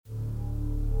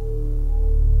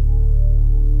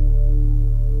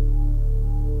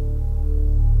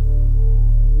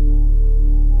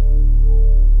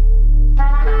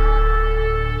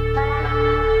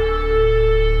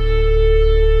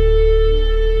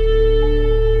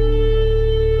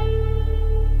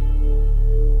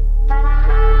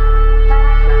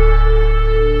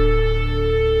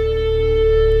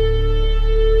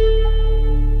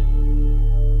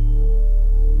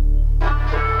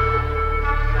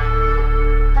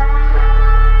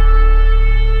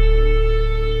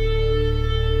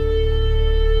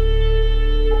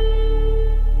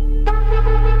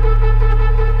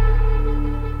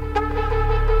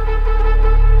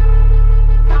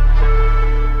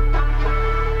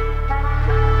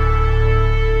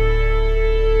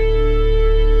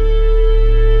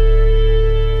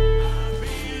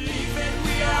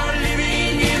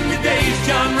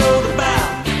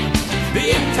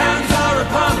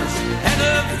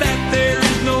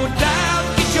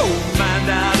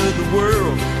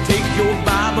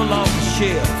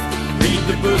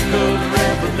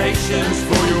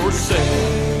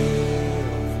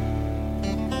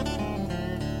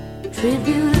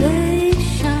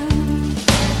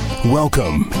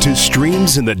Welcome to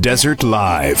Streams in the Desert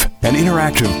Live, an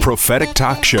interactive prophetic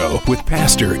talk show with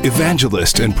pastor,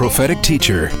 evangelist, and prophetic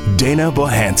teacher Dana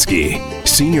Bohansky,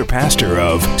 senior pastor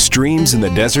of Streams in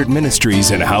the Desert Ministries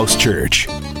and House Church,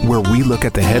 where we look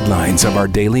at the headlines of our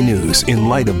daily news in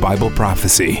light of Bible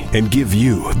prophecy and give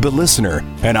you, the listener,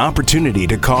 an opportunity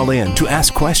to call in to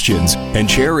ask questions and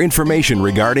share information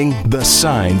regarding the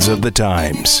signs of the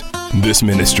times. This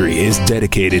ministry is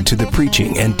dedicated to the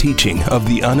preaching and teaching of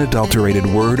the unadulterated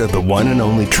word of the one and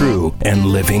only true and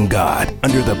living God,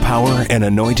 under the power and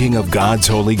anointing of God's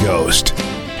Holy Ghost.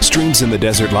 Streams in the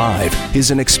Desert Live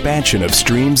is an expansion of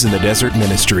Streams in the Desert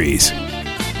Ministries.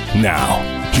 Now,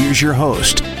 here's your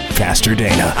host, Pastor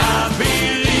Dana. I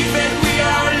believe that we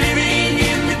are living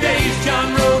in the days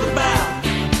John wrote about.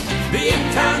 The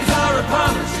end times are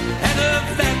upon us, and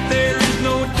of that there is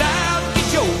no doubt.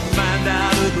 Get your mind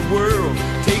out of the world,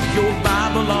 take your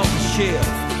Bible off the shelf,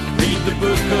 read the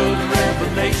book of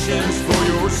Revelations for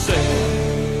yourself.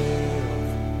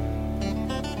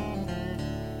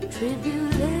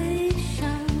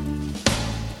 Tribulation,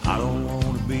 I don't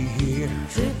want to be here.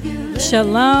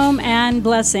 Shalom and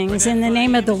blessings in the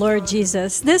name of the Lord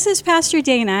Jesus. This is Pastor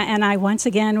Dana, and I once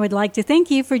again would like to thank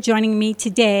you for joining me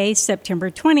today, September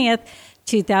 20th,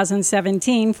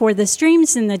 2017, for the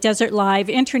Streams in the Desert Live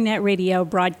Internet Radio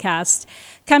broadcast,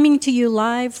 coming to you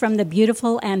live from the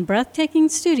beautiful and breathtaking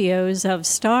studios of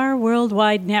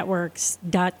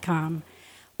StarWorldWideNetworks.com,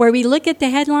 where we look at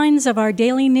the headlines of our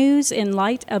daily news in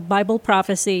light of Bible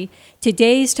prophecy.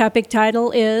 Today's topic title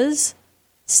is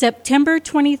September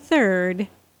 23rd,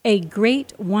 A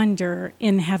Great Wonder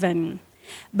in Heaven.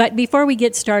 But before we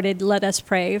get started, let us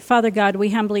pray. Father God,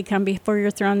 we humbly come before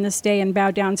your throne this day and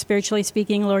bow down, spiritually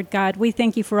speaking, Lord God. We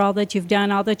thank you for all that you've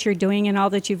done, all that you're doing, and all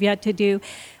that you've yet to do.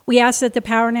 We ask that the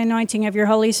power and anointing of your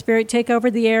Holy Spirit take over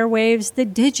the airwaves, the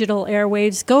digital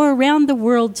airwaves, go around the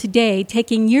world today,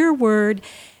 taking your word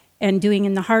and doing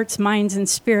in the hearts, minds, and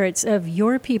spirits of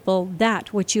your people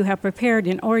that which you have prepared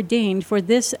and ordained for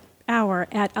this hour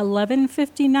at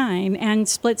 11:59 and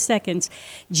split seconds,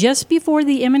 just before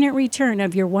the imminent return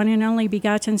of your one and only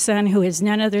begotten Son, who is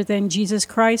none other than Jesus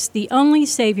Christ, the only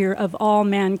Savior of all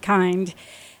mankind.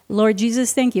 Lord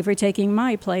Jesus, thank you for taking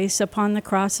my place upon the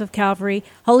cross of Calvary.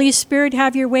 Holy Spirit,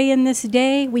 have your way in this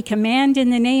day. We command in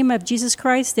the name of Jesus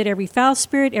Christ that every foul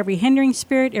spirit, every hindering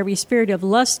spirit, every spirit of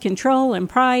lust, control, and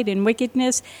pride, and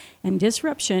wickedness, and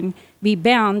disruption be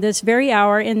bound this very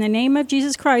hour. In the name of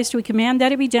Jesus Christ, we command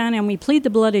that it be done, and we plead the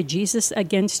blood of Jesus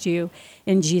against you.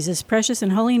 In Jesus' precious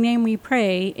and holy name we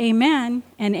pray. Amen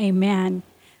and amen.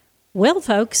 Well,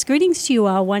 folks, greetings to you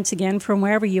all once again from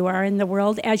wherever you are in the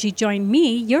world as you join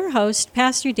me, your host,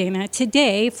 Pastor Dana,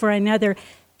 today for another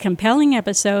compelling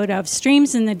episode of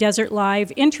Streams in the Desert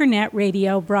Live Internet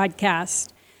Radio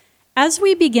broadcast. As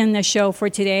we begin the show for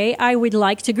today, I would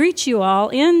like to greet you all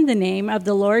in the name of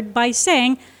the Lord by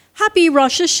saying Happy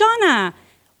Rosh Hashanah,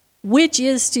 which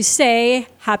is to say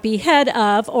happy head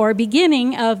of or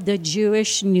beginning of the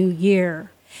Jewish New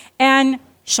Year, and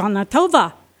Shana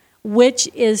Tova, which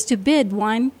is to bid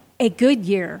one a good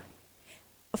year.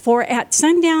 For at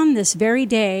sundown this very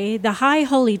day, the high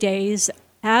holy days,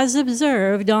 as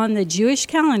observed on the Jewish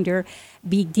calendar,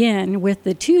 begin with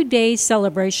the 2-day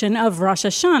celebration of Rosh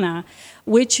Hashanah,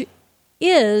 which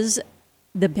is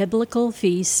the biblical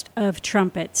Feast of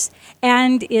Trumpets,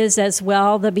 and is as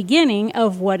well the beginning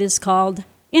of what is called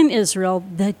in Israel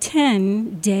the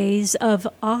 10 Days of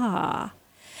Awe.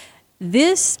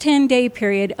 This 10-day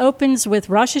period opens with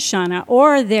Rosh Hashanah,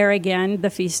 or there again,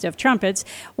 the Feast of Trumpets,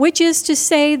 which is to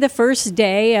say the first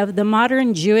day of the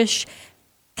modern Jewish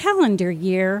calendar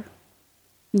year,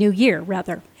 New Year,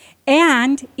 rather,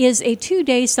 and is a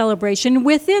 2-day celebration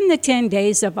within the 10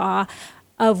 days of Awe,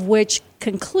 of which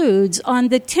concludes on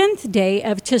the 10th day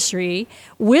of Tishrei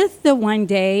with the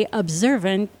 1-day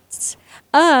observance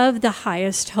of the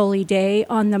highest holy day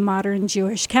on the modern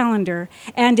Jewish calendar,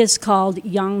 and is called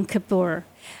Yom Kippur.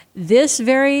 This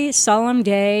very solemn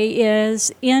day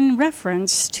is in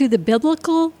reference to the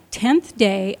biblical 10th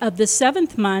day of the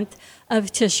 7th month of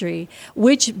Tishrei,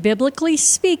 which, biblically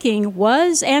speaking,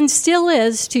 was and still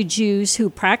is to Jews who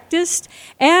practiced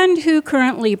and who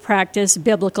currently practice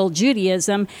biblical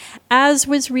Judaism, as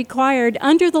was required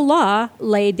under the law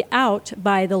laid out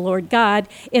by the Lord God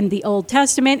in the Old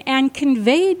Testament and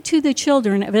conveyed to the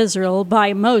children of Israel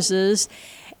by Moses,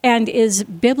 and is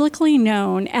biblically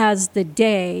known as the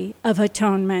Day of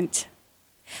Atonement.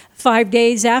 5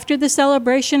 days after the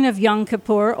celebration of Yom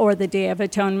Kippur, or the Day of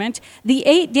Atonement, the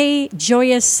 8-day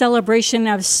joyous celebration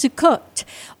of Sukkot,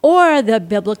 or the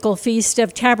biblical Feast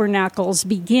of Tabernacles,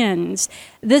 begins.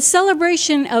 The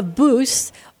celebration of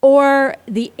Booths, or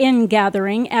the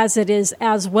ingathering, as it is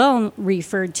as well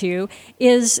referred to,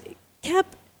 is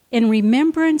kept in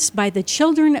remembrance by the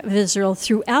children of Israel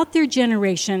throughout their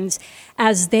generations,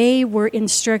 as they were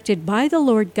instructed by the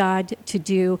Lord God to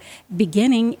do,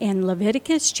 beginning in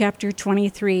Leviticus chapter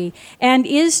 23, and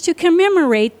is to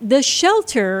commemorate the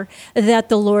shelter that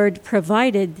the Lord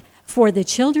provided for the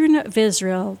children of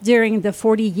Israel during the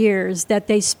 40 years that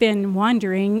they spent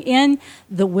wandering in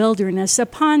the wilderness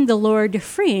upon the Lord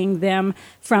freeing them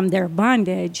from their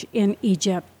bondage in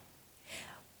Egypt.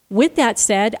 With that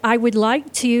said, I would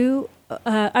like for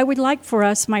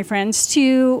us, my friends,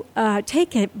 to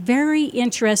take a very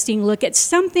interesting look at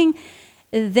something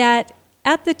that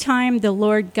at the time of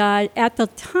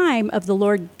the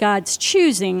Lord God's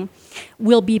choosing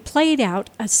will be played out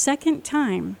a second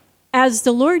time, as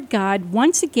the Lord God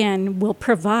once again will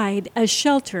provide a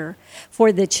shelter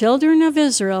for the children of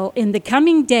Israel in the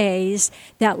coming days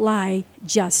that lie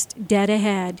just dead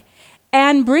ahead.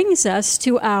 And brings us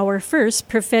to our first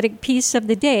prophetic piece of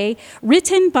the day,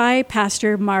 written by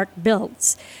Pastor Mark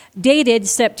Biltz, dated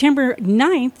September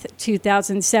 9th,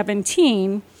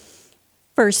 2017,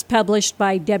 first published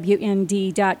by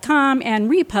WND.com and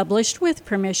republished with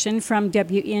permission from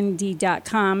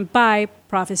WND.com by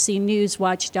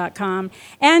ProphecyNewsWatch.com,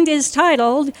 and is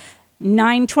titled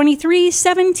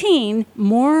 9/23/17,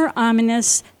 More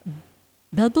Ominous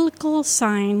Biblical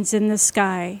Signs in the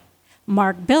Sky.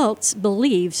 Mark Biltz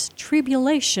believes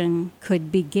tribulation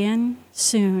could begin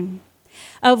soon,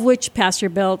 of which Pastor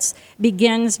Biltz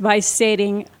begins by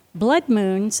stating blood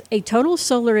moons, a total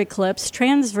solar eclipse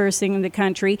transversing the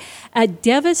country, a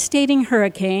devastating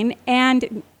hurricane,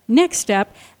 and next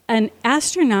up, an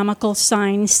astronomical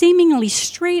sign seemingly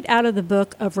straight out of the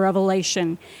book of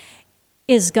Revelation.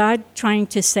 Is God trying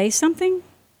to say something?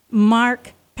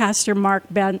 Pastor Mark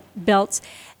Biltz,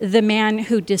 the man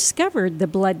who discovered the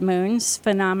blood moons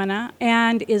phenomena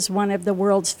and is one of the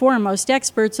world's foremost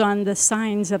experts on the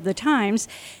signs of the times,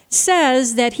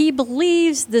 says that he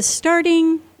believes the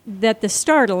startling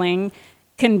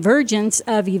convergence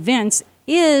of events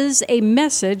is a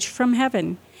message from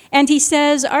heaven. And he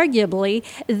says, arguably,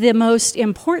 the most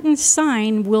important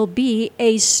sign will be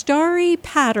a starry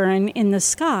pattern in the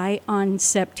sky on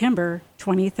September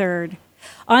 23rd.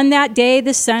 On that day,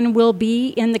 the sun will be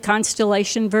in the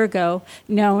constellation Virgo,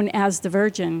 known as the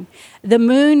Virgin. The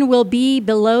moon will be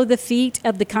below the feet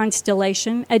of the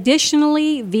constellation.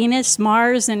 Additionally, Venus,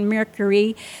 Mars, and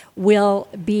Mercury will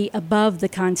be above the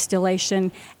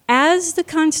constellation. As the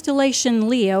constellation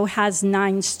Leo has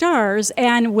 9 stars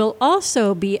and will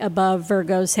also be above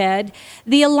Virgo's head,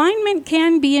 the alignment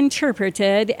can be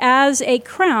interpreted as a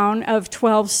crown of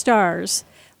 12 stars.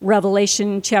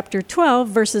 Revelation chapter 12,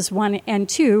 verses 1 and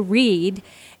 2 read,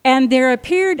 "And there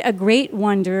appeared a great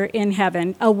wonder in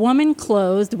heaven, a woman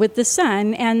clothed with the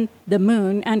sun and the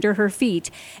moon under her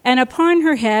feet, and upon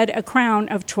her head a crown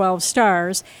of 12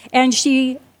 stars. And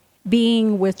she,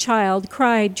 being with child,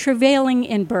 cried, travailing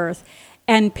in birth,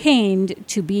 and pained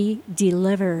to be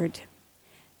delivered."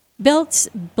 Biltz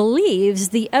believes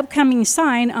the upcoming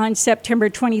sign on September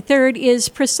 23rd is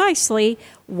precisely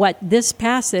what this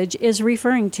passage is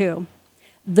referring to.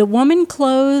 The woman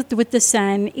clothed with the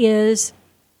sun is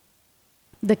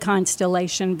the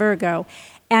constellation Virgo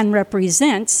and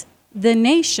represents the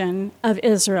nation of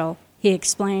Israel, he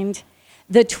explained.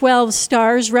 The 12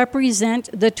 stars represent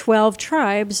the 12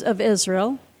 tribes of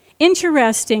Israel.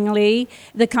 Interestingly,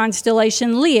 the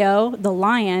constellation Leo, the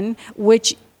lion,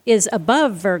 which is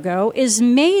above Virgo, is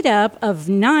made up of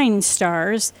 9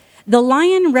 stars. The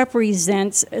lion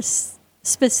represents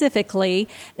specifically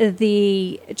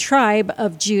the tribe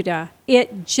of Judah.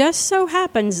 It just so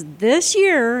happens this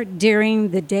year, during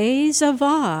the days of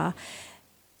awe,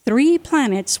 3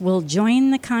 planets will join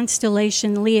the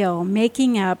constellation Leo,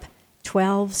 making up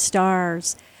 12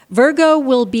 stars. Virgo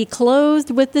will be clothed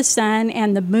with the sun,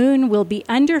 and the moon will be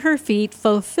under her feet,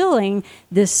 fulfilling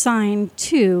this sign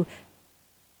to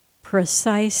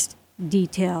precise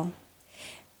detail.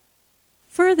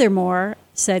 Furthermore,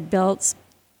 said Biltz,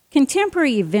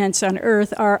 contemporary events on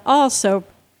Earth are also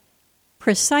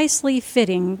precisely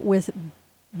fitting with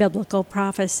biblical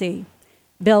prophecy.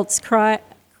 Biltz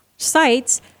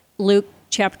cites Luke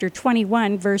chapter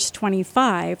 21, verse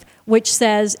 25, which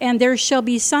says, "And there shall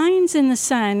be signs in the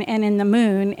sun and in the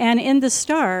moon and in the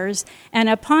stars, and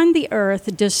upon the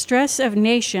earth distress of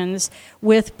nations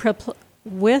with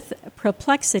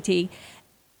perplexity,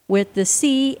 with the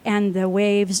sea and the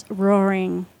waves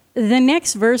roaring. The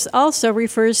next verse also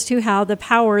refers to how the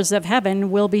powers of heaven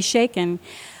will be shaken.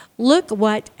 Look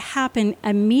what happened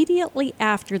immediately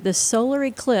after the solar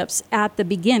eclipse at the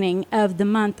beginning of the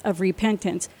month of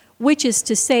repentance, which is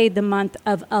to say the month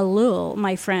of Elul,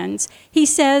 my friends. He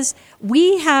says,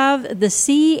 we have the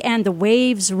sea and the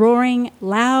waves roaring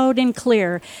loud and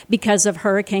clear because of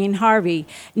Hurricane Harvey.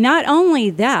 Not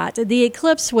only that, the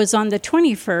eclipse was on the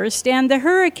 21st and the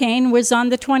hurricane was on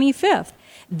the 25th.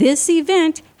 This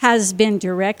event has been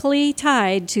directly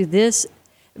tied to this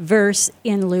verse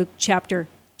in Luke chapter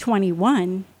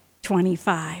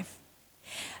 21:25.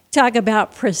 Talk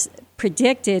about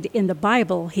predicted in the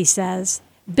Bible, he says.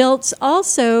 Biltz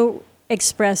also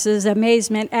expresses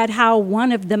amazement at how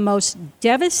one of the most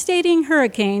devastating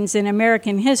hurricanes in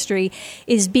American history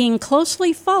is being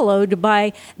closely followed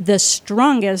by the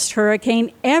strongest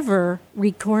hurricane ever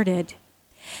recorded.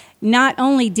 Not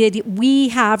only did we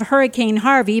have Hurricane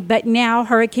Harvey, but now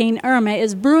Hurricane Irma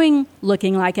is brewing,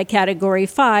 looking like a Category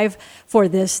 5 for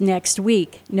this next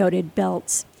week, noted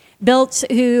Biltz. Biltz,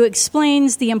 who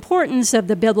explains the importance of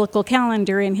the biblical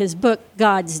calendar in his book,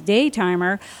 God's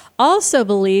Daytimer, also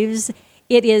believes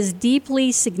it is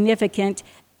deeply significant,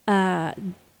 my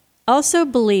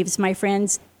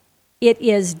friends, it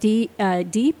is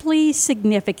deeply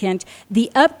significant. The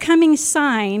upcoming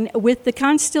sign with the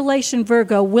constellation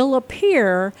Virgo will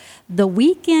appear the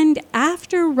weekend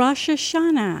after Rosh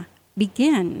Hashanah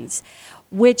begins,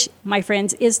 which, my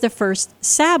friends, is the first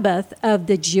Sabbath of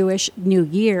the Jewish New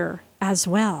Year as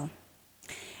well.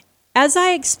 As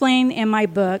I explain in my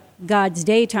book, God's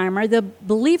Daytimer, the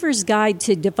Believer's Guide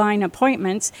to Divine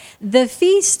Appointments, the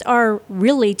feasts are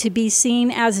really to be seen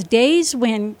as days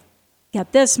when,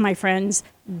 get this, my friends,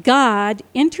 God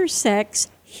intersects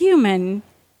human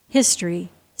history,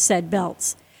 said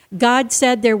Biltz. God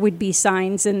said there would be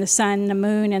signs in the sun, the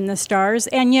moon, and the stars,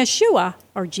 and Yeshua,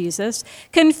 or Jesus,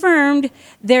 confirmed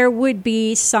there would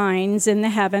be signs in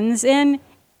the heavens and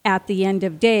at the end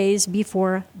of days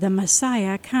before the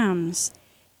Messiah comes.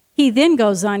 He then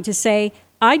goes on to say,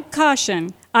 I'd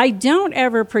caution, I don't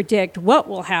ever predict what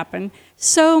will happen,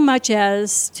 so much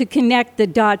as to connect the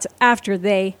dots after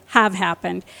they have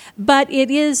happened. But it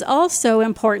is also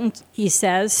important, he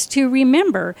says, to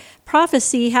remember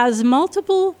prophecy has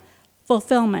multiple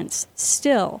fulfillments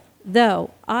still,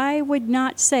 though I would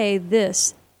not say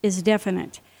this is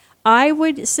definite. I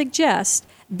would suggest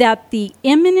that the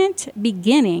imminent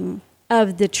beginning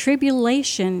of the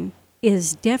tribulation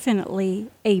is definitely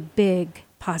a big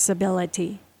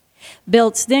possibility.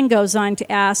 Biltz then goes on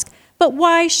to ask, but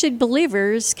why should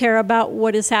believers care about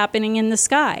what is happening in the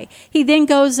sky? He then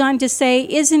goes on to say,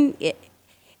 isn't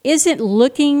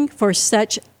looking for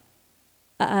such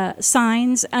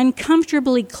signs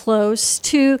uncomfortably close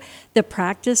to the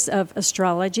practice of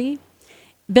astrology?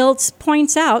 Biltz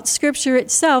points out Scripture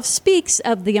itself speaks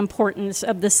of the importance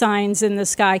of the signs in the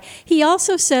sky. He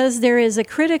also says there is a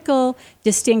critical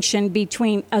distinction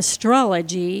between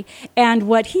astrology and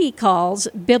what he calls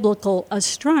biblical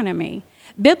astronomy.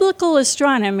 Biblical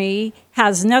astronomy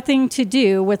has nothing to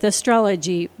do with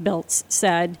astrology, Biltz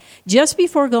said, just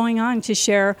before going on to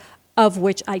share, of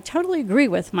which I totally agree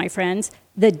with, my friends,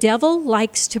 the devil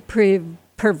likes to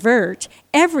pervert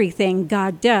everything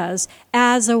God does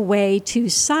as a way to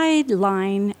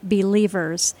sideline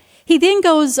believers. He then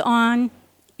goes on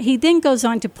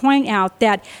to point out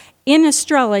that in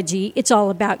astrology, it's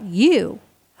all about you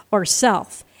or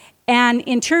self, and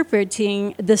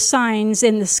interpreting the signs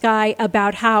in the sky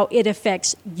about how it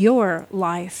affects your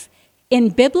life. In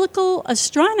biblical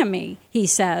astronomy, he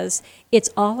says,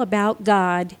 it's all about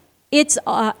God. It's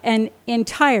an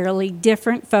entirely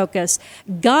different focus.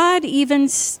 God even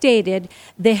stated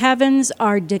the heavens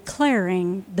are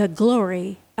declaring the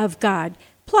glory of God.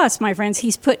 Plus, my friends,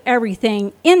 he's put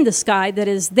everything in the sky that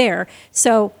is there.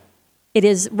 So it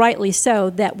is rightly so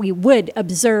that we would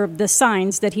observe the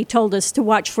signs that he told us to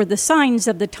watch for, the signs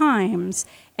of the times.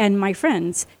 And my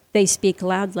friends, they speak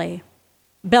loudly.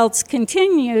 Biltz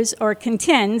contends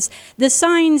the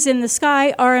signs in the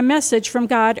sky are a message from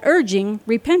God urging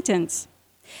repentance.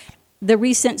 The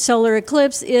recent solar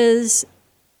eclipse, he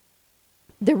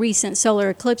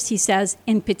says,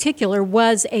 in particular,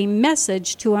 was a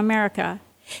message to America.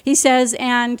 He says,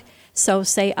 and so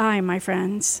say I, my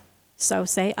friends, so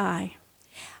say I.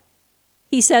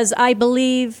 He says, I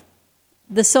believe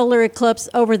the solar eclipse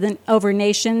over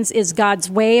nations is God's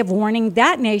way of warning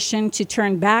that nation to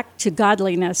turn back to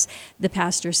godliness, the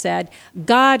pastor said.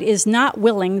 God is not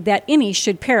willing that any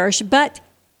should perish, but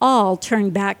all turn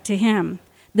back to him.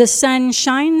 The sun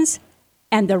shines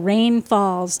and the rain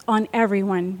falls on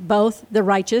everyone, both the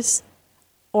righteous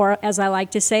or as I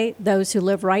like to say, those who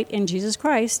live right in Jesus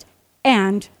Christ,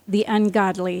 and the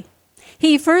ungodly.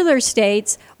 He further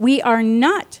states, we are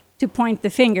not to point the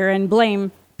finger and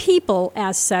blame people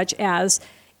as such, as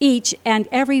each and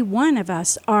every one of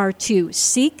us are to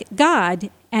seek God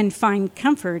and find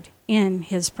comfort in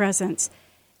his presence.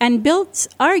 And Biltz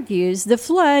argues the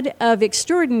flood of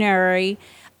extraordinary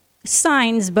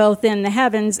signs both in the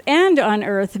heavens and on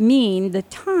earth mean the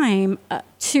time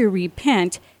to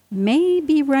repent may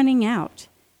be running out.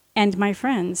 And my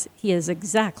friends, he is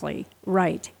exactly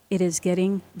right. It is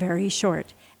getting very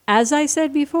short. As I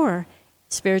said before,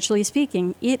 spiritually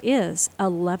speaking, it is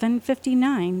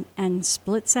 11:59 and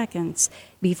split seconds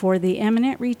before the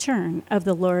imminent return of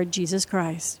the Lord Jesus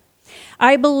Christ.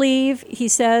 I believe, he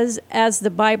says, as the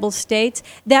Bible states,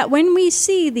 that when we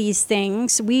see these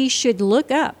things, we should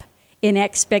look up in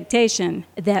expectation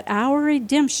that our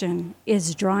redemption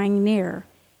is drawing near,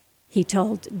 he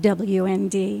told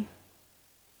WND.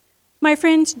 My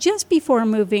friends, just before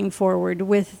moving forward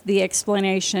with the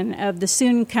explanation of the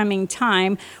soon coming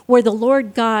time where the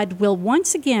Lord God will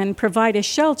once again provide a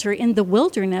shelter in the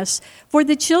wilderness for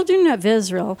the children of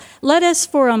Israel, let us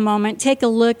for a moment take a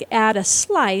look at a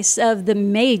slice of the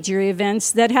major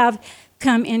events that have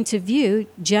come into view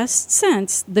just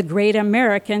since the great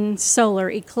American solar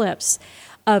eclipse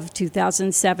of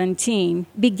 2017,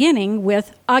 beginning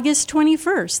with August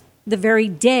 21st, the very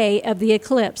day of the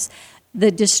eclipse. The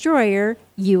destroyer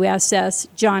USS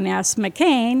John S.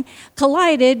 McCain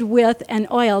collided with an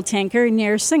oil tanker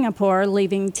near Singapore,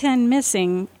 leaving 10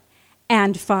 missing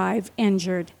and 5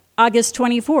 injured. August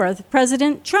 24th,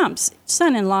 President Trump's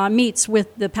son-in-law meets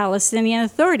with the Palestinian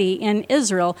Authority in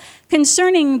Israel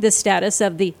concerning the status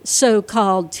of the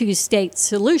so-called two-state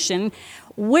solution,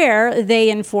 where they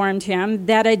informed him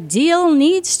that a deal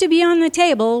needs to be on the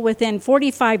table within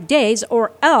 45 days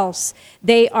or else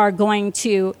they are going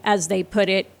to, as they put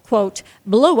it, quote,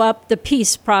 blow up the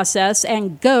peace process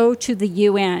and go to the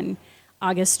UN.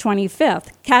 August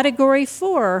 25th, Category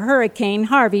 4 Hurricane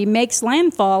Harvey makes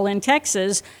landfall in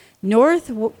Texas,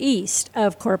 northeast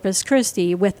of Corpus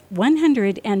Christi, with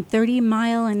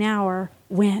 130-mile-an-hour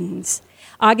winds.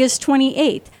 August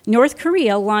 28th, North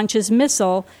Korea launches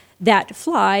missile that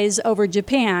flies over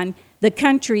Japan. The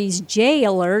country's J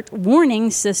alert warning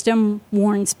system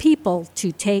warns people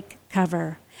to take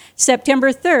cover.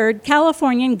 September 3rd,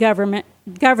 Californian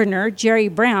Governor Jerry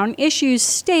Brown issues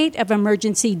state of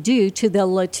emergency due to the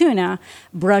La Tuna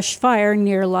brush fire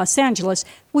near Los Angeles,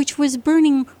 which was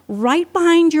burning right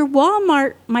behind your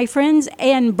Walmart, my friends,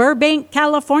 in Burbank,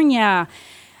 California.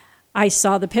 I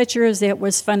saw the pictures. It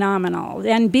was phenomenal.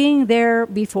 And being there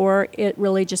before, it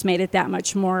really just made it that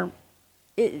much more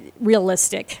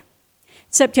realistic.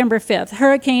 September 5th,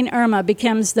 Hurricane Irma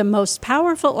becomes the most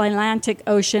powerful Atlantic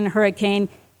Ocean hurricane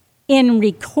in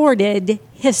recorded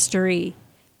history,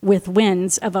 with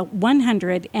winds of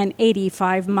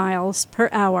 185 miles per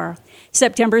hour.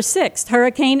 September 6th,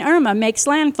 Hurricane Irma makes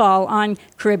landfall on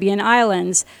Caribbean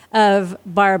islands of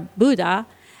Barbuda,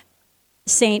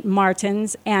 St.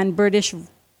 Martin's, and British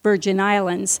Virgin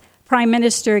Islands. Prime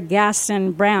Minister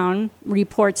Gaston Brown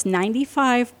reports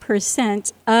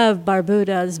 95% of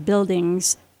Barbuda's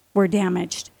buildings were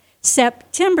damaged.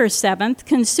 September 7th,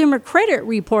 Consumer Credit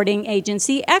Reporting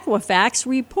Agency Equifax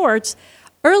reports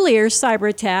earlier cyber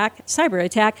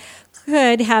attack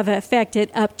could have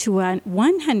affected up to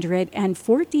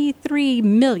 143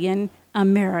 million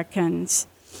Americans.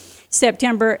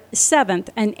 September 7th,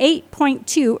 an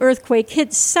 8.2 earthquake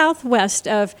hit southwest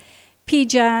of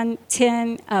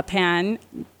Pijantinapan,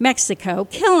 Mexico,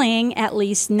 killing at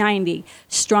least 90.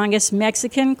 Strongest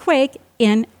Mexican quake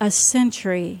in a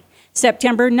century.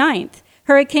 September 9th,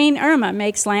 Hurricane Irma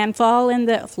makes landfall in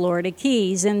the Florida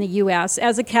Keys in the U.S.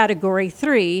 as a Category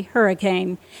 3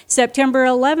 hurricane. September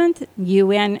 11th,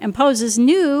 UN imposes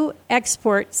new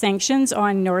export sanctions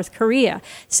on North Korea.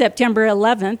 September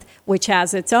 11th, which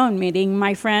has its own meaning,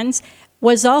 my friends,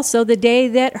 was also the day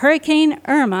that Hurricane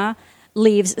Irma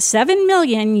leaves 7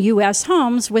 million U.S.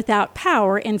 homes without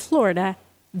power in Florida,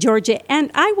 Georgia,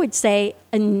 and I would say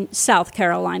in South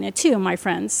Carolina too, my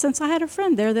friends, since I had a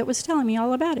friend there that was telling me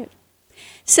all about it.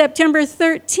 September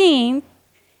 13th,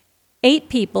 8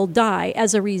 people die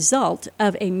as a result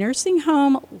of a nursing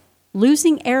home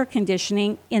losing air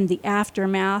conditioning in the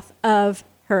aftermath of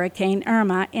Hurricane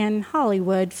Irma in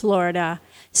Hollywood, Florida.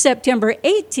 September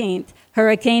 18th,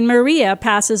 Hurricane Maria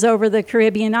passes over the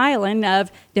Caribbean island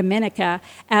of Dominica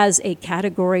as a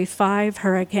Category 5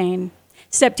 hurricane.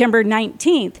 September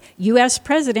 19th, U.S.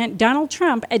 President Donald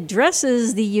Trump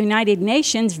addresses the United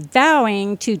Nations,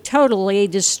 vowing to totally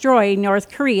destroy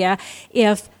North Korea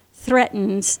if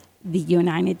threatens the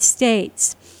United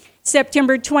States.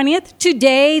 September 20th,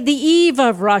 today, the eve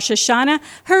of Rosh Hashanah,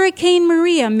 Hurricane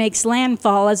Maria makes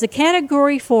landfall as a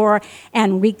Category 4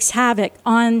 and wreaks havoc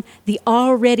on the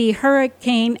already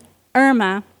Hurricane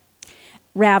Irma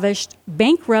ravished,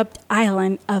 bankrupt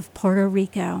island of Puerto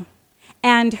Rico.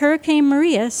 And Hurricane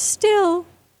Maria still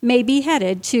may be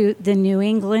headed to the New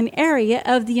England area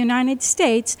of the United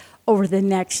States over the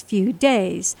next few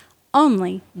days.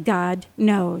 Only God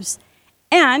knows.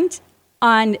 And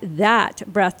on that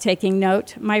breathtaking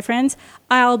note, my friends,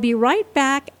 I'll be right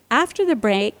back after the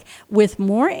break with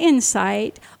more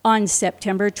insight on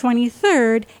September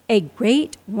 23rd, a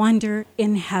great wonder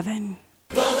in heaven.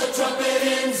 Blow the trumpet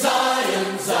in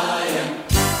Zion, Zion.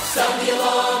 Sound the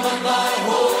alarm on my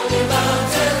holy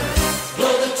mountain.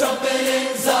 Blow the trumpet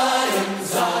in Zion,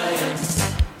 Zion.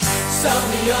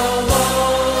 Sound the alarm.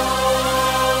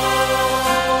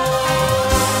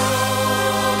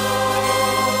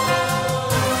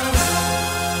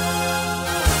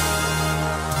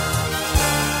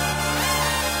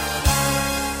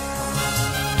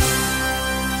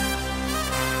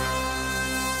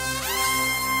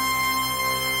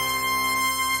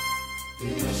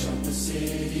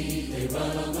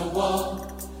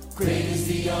 Great is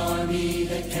the army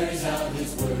that carries out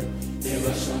his word. They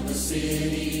rush on the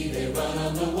city, they run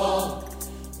on the wall.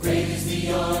 Great is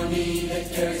the army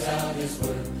that carries out his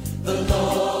word. The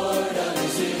Lord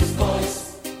utters his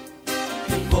voice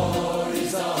before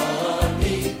his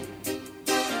army.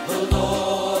 The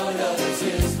Lord utters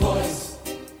his voice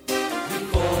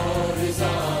before his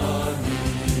army.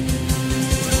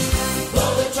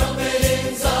 Blow the trumpet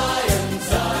in Zion,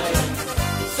 Zion.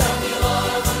 Sound the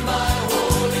alarm on my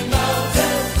holy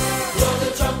mountain. Blow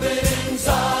the trumpet in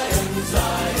Zion,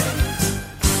 Zion.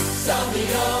 Sound the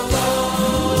alarm.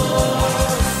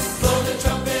 Blow the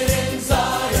trumpet in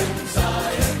Zion,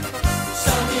 Zion.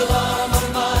 Sound the alarm on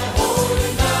my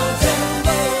holy mountain.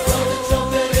 Blow the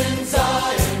trumpet in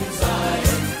Zion,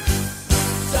 Zion.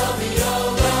 Sound the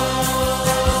alarm.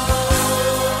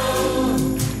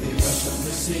 They rush on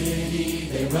the city,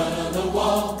 they run on the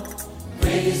wall.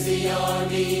 Great is the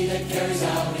army that carries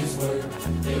out his word.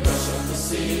 They rush on the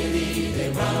city, they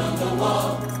run on the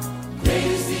wall. Great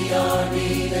is the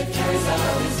army that carries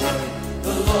out his word.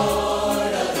 The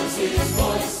Lord utters his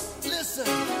voice. Listen.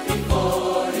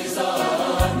 Before his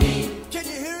army. Can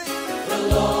you hear it? The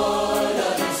Lord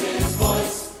utters his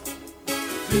voice.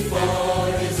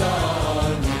 Before his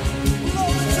army.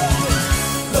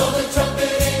 Blow the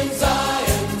trumpet in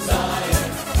Zion, Zion.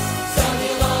 Sound the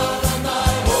alarm on my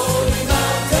holy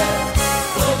mountain.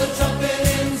 Blow the trumpet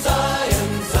in Zion,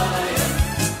 Zion.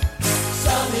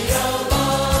 Sound the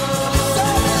alarm.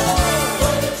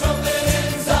 Blow the trumpet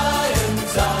in Zion,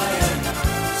 Zion.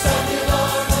 Sound the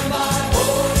alarm on my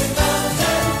holy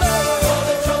mountain. Blow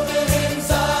the trumpet in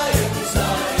Zion,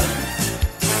 Zion.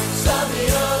 Sound the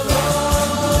alarm.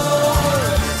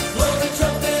 Blow the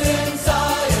trumpet in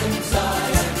Zion,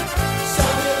 Zion.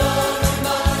 Sound the alarm on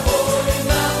my holy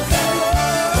mountain.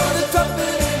 Blow the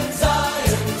trumpet in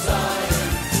Zion, Zion.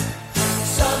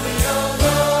 Sound the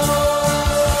alarm.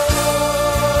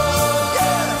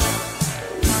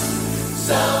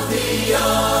 Sound the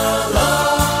alarm.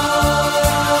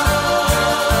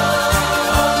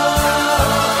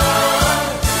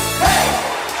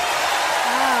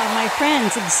 My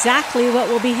friends, exactly what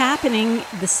will be happening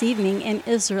this evening in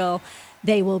Israel.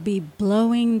 They will be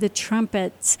blowing the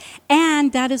trumpets,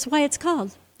 and that is why it's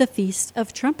called the Feast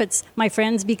of Trumpets, my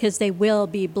friends, because they will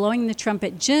be blowing the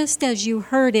trumpet just as you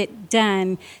heard it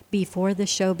done before the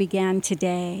show began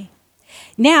today.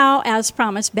 Now, as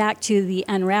promised, back to the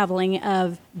unraveling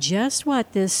of just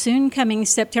what this soon coming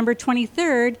September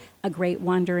 23rd, a great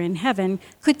wonder in heaven,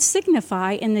 could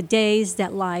signify in the days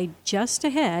that lie just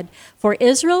ahead for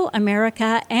Israel,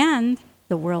 America, and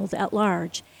the world at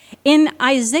large. In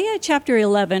Isaiah chapter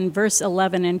 11, verse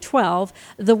 11 and 12,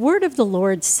 the word of the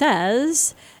Lord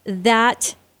says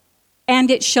that,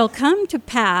 "And it shall come to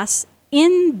pass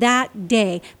in that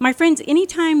day." My friends,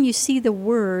 anytime you see the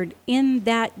word "in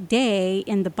that day"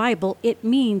 in the Bible, it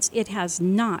means it has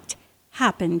not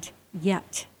happened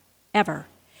yet, ever.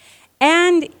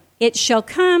 "And it shall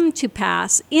come to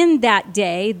pass in that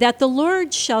day that the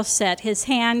Lord shall set his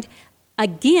hand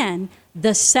again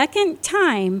the second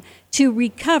time to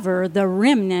recover the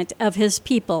remnant of his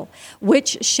people,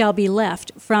 which shall be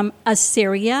left from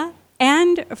Assyria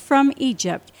and from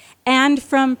Egypt, and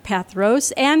from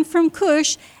Pathros, and from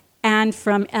Cush, and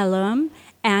from Elam,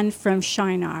 and from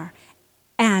Shinar,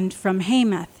 and from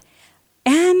Hamath,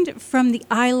 and from the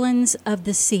islands of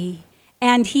the sea.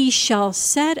 And he shall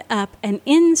set up an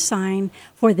ensign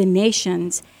for the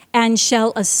nations, and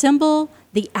shall assemble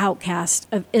the outcast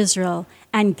of Israel,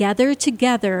 and gather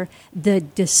together the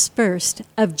dispersed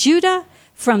of Judah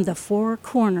from the four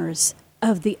corners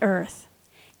of the earth.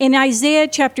 In Isaiah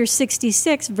chapter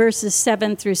 66, verses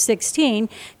 7 through 16,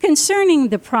 concerning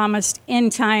the promised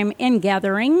end-time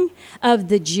ingathering of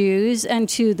the Jews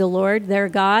unto the Lord their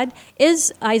God,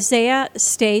 Isaiah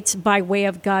states by way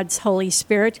of God's Holy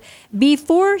Spirit,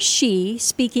 before she,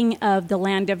 speaking of the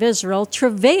land of Israel,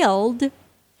 travailed,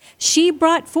 she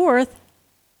brought forth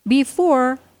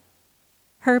before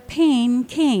her pain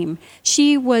came.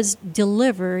 She was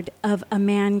delivered of a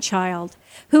man-child.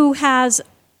 Who has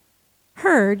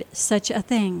heard such a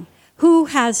thing? Who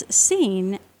has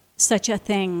seen such a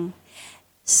thing?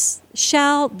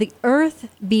 Shall the earth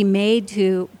be made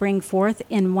to bring forth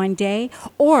in one day,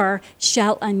 or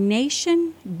shall a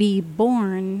nation be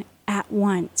born at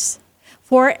once?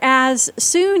 For as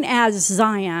soon as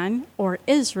Zion, or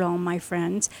Israel, my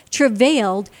friends,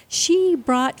 travailed, she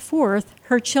brought forth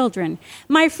her children.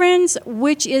 My friends,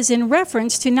 which is in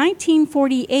reference to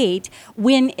 1948,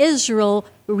 when Israel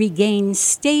regained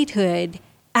statehood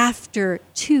after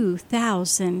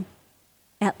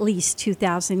at least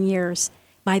 2,000 years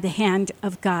by the hand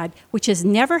of God, which has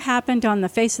never happened on the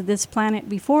face of this planet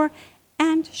before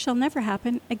and shall never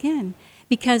happen again,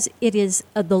 because it is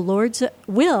the Lord's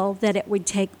will that it would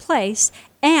take place,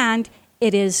 and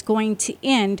it is going to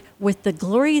end with the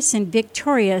glorious and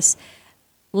victorious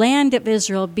land of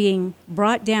Israel being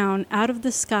brought down out of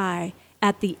the sky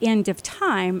at the end of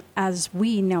time as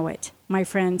we know it, my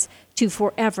friends, to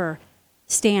forever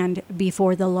stand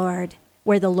before the Lord,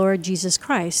 where the Lord Jesus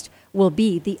Christ will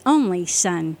be the only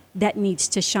sun that needs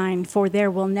to shine, for there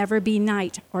will never be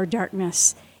night or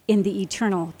darkness in the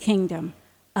eternal kingdom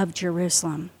of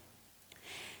Jerusalem.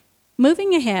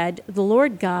 Moving ahead, the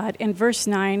Lord God in verse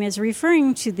 9 is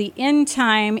referring to the end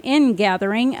time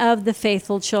ingathering of the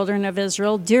faithful children of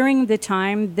Israel during the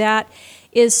time that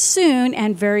is soon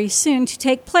and very soon to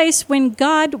take place, when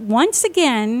God once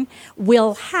again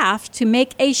will have to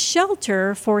make a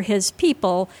shelter for his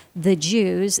people, the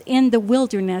Jews, in the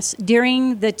wilderness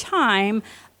during the time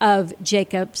of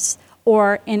Jacob's,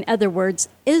 or in other words,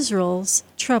 Israel's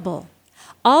trouble,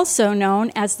 also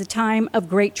known as the time of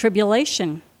great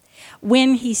tribulation.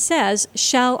 When he says,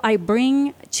 shall I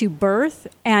bring to birth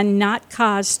and not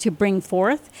cause to bring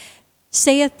forth?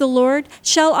 Saith the Lord,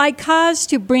 shall I cause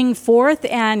to bring forth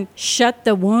and shut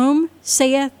the womb,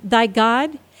 saith thy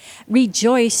God?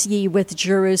 Rejoice ye with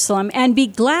Jerusalem, and be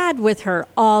glad with her,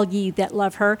 all ye that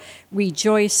love her.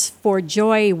 Rejoice for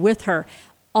joy with her,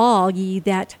 all ye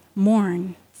that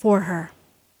mourn for her,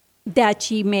 that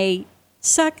ye may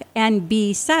suck and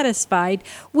be satisfied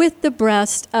with the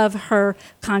breast of her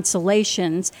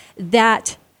consolations,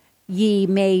 that ye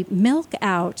may milk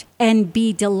out and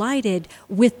be delighted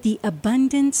with the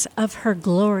abundance of her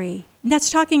glory. And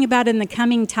that's talking about in the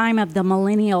coming time of the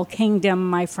millennial kingdom,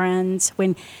 my friends,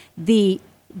 when the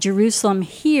Jerusalem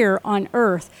here on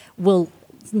earth will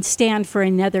stand for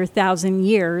another 1,000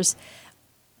 years,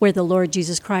 where the Lord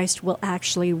Jesus Christ will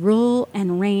actually rule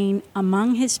and reign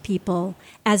among his people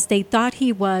as they thought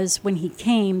he was when he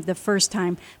came the first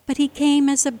time. But he came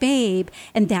as a babe,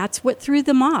 and that's what threw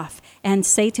them off. And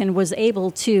Satan was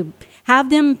able to have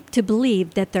them to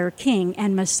believe that their king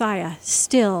and Messiah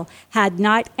still had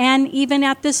not, and even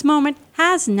at this moment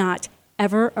has not,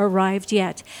 ever arrived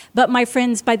yet. But my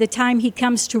friends, by the time he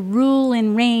comes to rule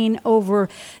and reign over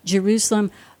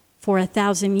Jerusalem for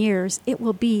 1,000 years, it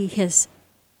will be his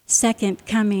second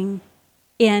coming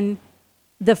in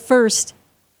the first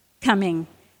coming.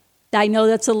 I know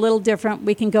that's a little different.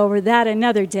 We can go over that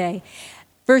another day.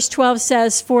 Verse 12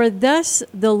 says, For thus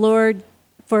saith the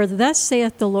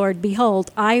Lord,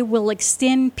 behold, I will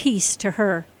extend peace to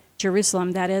her,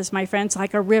 Jerusalem, that is, my friends,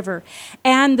 like a river,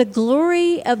 and the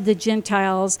glory of the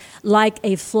Gentiles like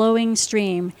a flowing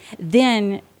stream.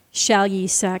 Then shall ye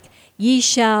suck. Ye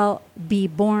shall be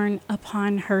borne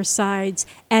upon her sides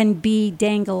and be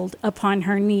dangled upon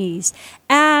her knees,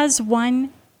 as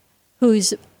one whom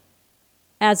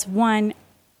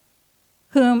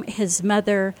his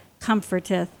mother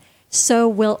comforteth. So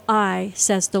will I,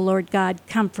 says the Lord God,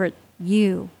 comfort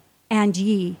you, and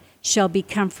ye shall be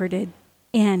comforted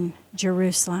in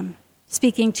Jerusalem.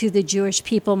 Speaking to the Jewish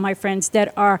people, my friends,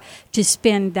 that are to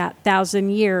spend that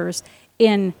 1,000 years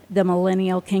in the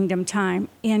millennial kingdom time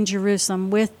in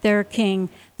Jerusalem with their King,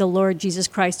 the Lord Jesus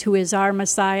Christ, who is our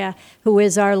Messiah, who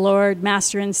is our Lord,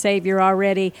 Master, and Savior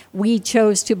already. We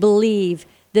chose to believe.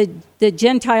 The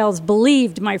Gentiles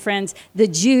believed, my friends. The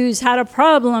Jews had a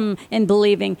problem in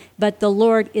believing, but the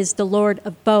Lord is the Lord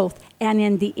of both. And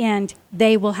in the end,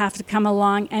 they will have to come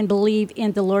along and believe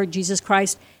in the Lord Jesus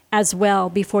Christ as well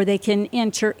before they can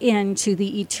enter into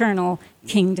the eternal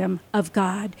kingdom of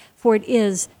God, for it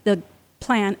is the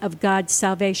plan of God's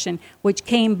salvation, which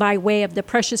came by way of the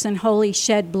precious and holy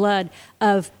shed blood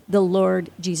of the Lord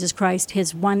Jesus Christ,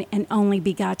 his one and only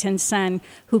begotten Son,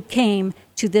 who came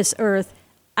to this earth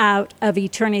out of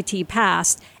eternity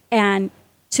past and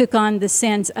took on the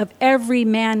sins of every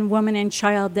man, woman, and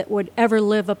child that would ever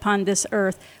live upon this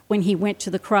earth when he went to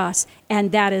the cross.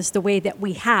 And that is the way that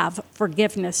we have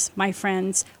forgiveness, my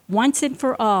friends. Once and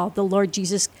for all, the Lord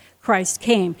Jesus Christ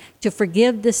came to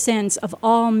forgive the sins of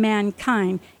all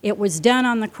mankind. It was done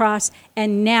on the cross,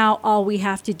 and now all we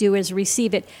have to do is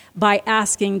receive it by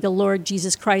asking the Lord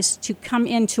Jesus Christ to come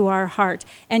into our heart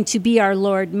and to be our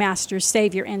Lord, Master,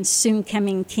 Savior, and soon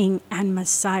coming King and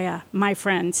Messiah, my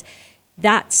friends.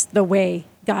 That's the way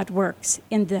God works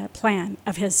in the plan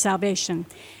of his salvation.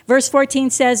 Verse 14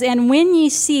 says, "And when ye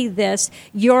see this,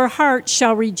 your heart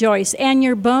shall rejoice, and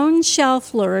your bones shall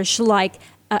flourish like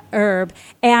a herb,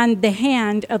 and the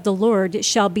hand of the Lord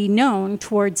shall be known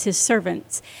towards his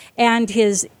servants, and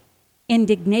his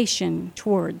indignation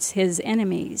towards his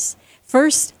enemies."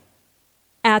 First,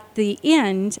 at the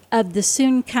end of the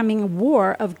soon coming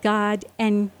war of God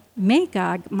and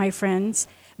Magog, my friends,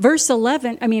 verse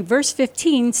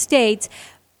 15 states,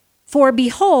 "For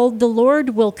behold, the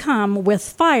Lord will come with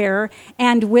fire,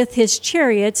 and with his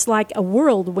chariots like a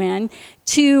whirlwind,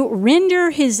 to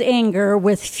render his anger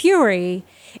with fury,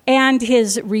 and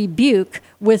his rebuke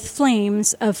with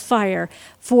flames of fire.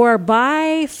 For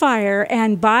by fire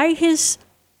and by his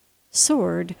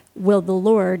sword will the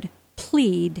Lord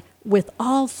plead with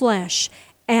all flesh,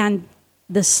 and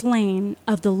the slain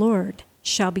of the Lord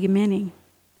shall be many."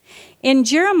 In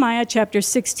Jeremiah chapter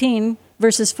 16,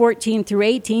 verses 14 through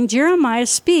 18, Jeremiah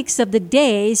speaks of the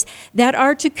days that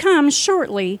are to come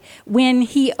shortly, when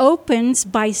he opens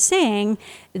by saying,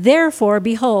 "Therefore,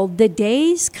 behold, the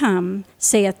days come,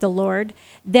 saith the Lord,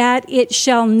 that it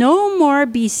shall no more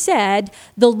be said,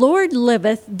 The Lord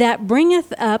liveth, that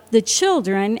bringeth up the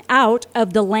children out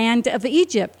of the land of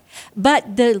Egypt.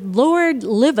 But the Lord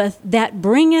liveth, that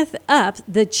bringeth up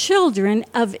the children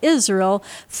of Israel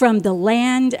from the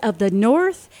land of the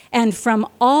north, and from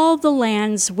all the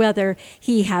lands whither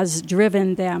he has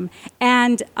driven them.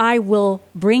 And I will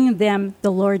bring them,"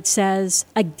 the Lord says,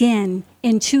 "again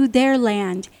into their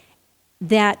land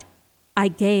that I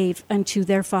gave unto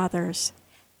their fathers."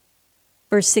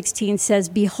 Verse 16 says,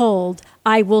 "Behold,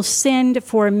 I will send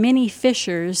for many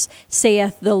fishers,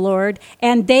 saith the Lord,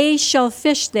 and they shall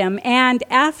fish them. And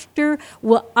after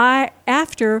will I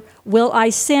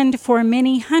send for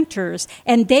many hunters,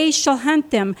 and they shall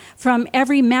hunt them from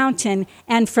every mountain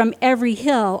and from every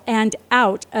hill and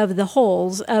out of the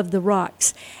holes of the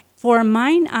rocks. For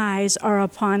mine eyes are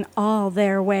upon all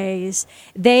their ways.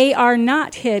 They are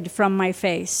not hid from my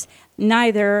face.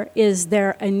 Neither is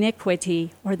their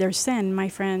iniquity," or their sin, my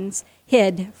friends,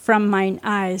 "hid from mine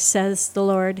eyes, says the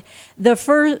Lord.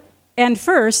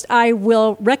 First I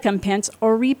will recompense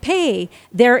or repay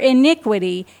their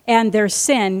iniquity and their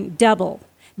sin double,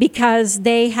 because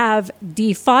they have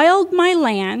defiled my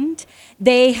land,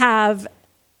 they have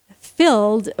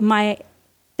failed my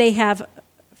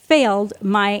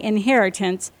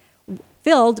inheritance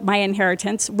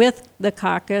with the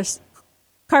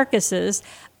carcasses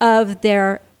of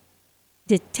their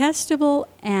detestable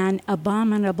and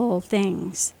abominable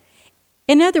things."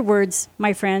 In other words,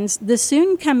 my friends, the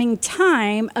soon coming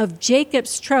time of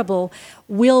Jacob's trouble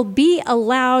will be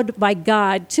allowed by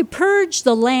God to purge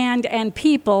the land and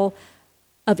people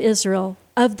of Israel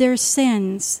of their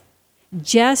sins,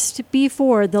 just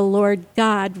before the Lord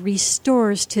God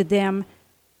restores to them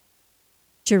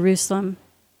Jerusalem,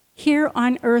 here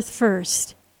on earth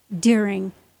first,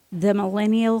 during the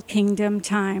millennial kingdom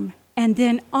time, and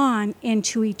then on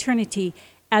into eternity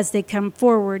as they come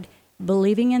forward,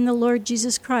 believing in the Lord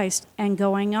Jesus Christ and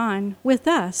going on with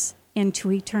us into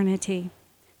eternity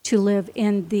to live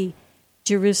in the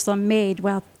Jerusalem made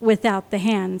without the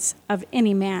hands of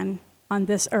any man on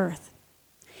this earth.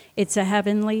 It's a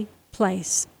heavenly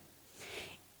place.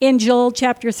 In Joel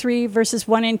chapter 3, verses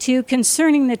 1 and 2,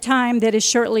 concerning the time that is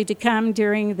shortly to come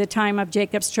during the time of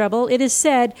Jacob's trouble, it is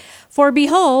said, "For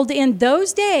behold, in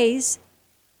those days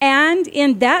and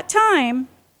in that time,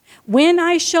 when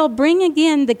I shall bring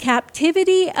again the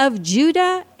captivity of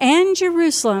Judah and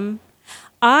Jerusalem,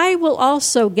 I will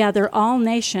also gather all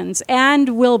nations and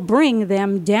will bring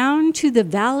them down to the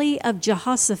valley of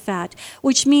Jehoshaphat,"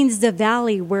 which means the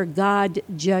valley where God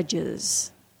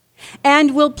judges,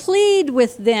 "and will plead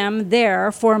with them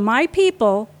there for my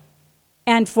people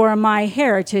and for my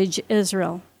heritage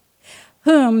Israel,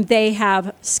 whom they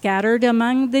have scattered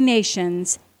among the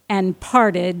nations and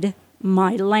parted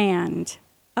my land."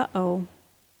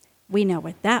 We know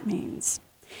what that means.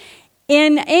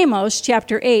 In Amos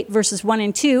chapter 8, verses 1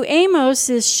 and 2, Amos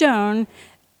is shown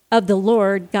of the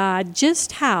Lord God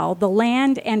just how the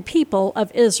land and people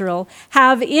of Israel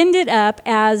have ended up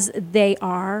as they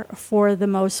are for the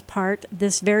most part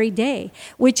this very day,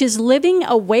 which is living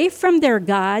away from their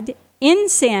God in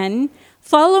sin,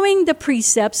 following the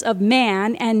precepts of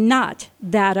man and not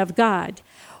that of God.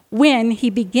 When he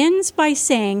begins by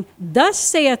saying, "Thus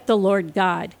saith the Lord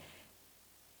God,"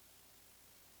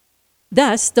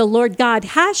 thus the Lord God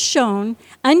has shown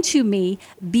unto me,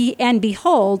 and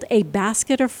behold, a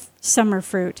basket of summer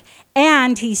fruit.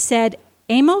 And he said,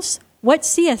 "Amos, what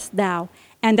seest thou?"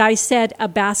 And I said, "A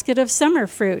basket of summer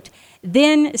fruit."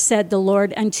 Then said the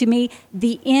Lord unto me,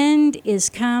 "The end is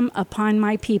come upon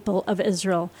my people of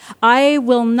Israel. I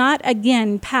will not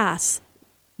again pass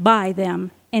by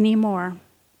them anymore."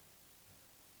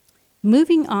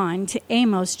 Moving on to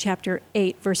Amos chapter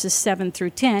 8, verses 7 through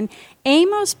 10,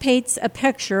 Amos paints a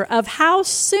picture of how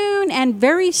soon and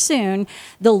very soon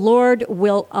the Lord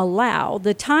will allow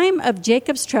the time of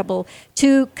Jacob's trouble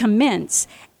to commence.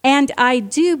 And I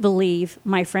do believe,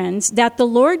 my friends, that the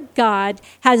Lord God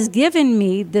has given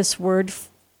me this word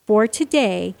for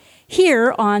today,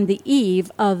 here on the eve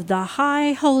of the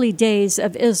high holy days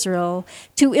of Israel,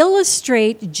 to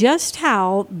illustrate just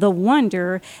how the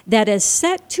wonder that is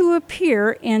set to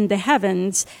appear in the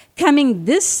heavens coming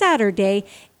this Saturday,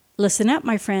 listen up,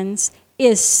 my friends,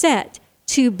 is set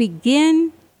to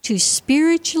begin to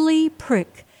spiritually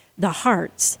prick the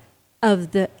hearts of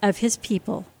his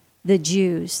people, the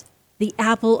Jews, the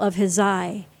apple of his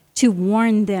eye, to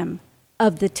warn them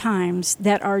of the times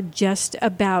that are just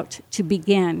about to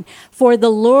begin. For the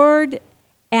Lord,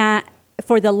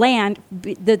 for the land,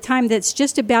 the time that's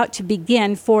just about to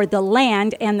begin for the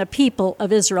land and the people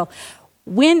of Israel.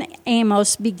 When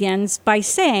Amos begins by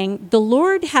saying, "The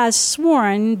Lord has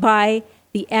sworn by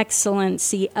the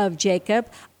excellency of Jacob,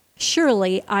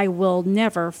 surely I will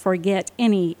never forget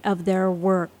any of their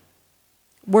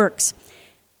works,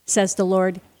 says the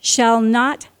Lord. Shall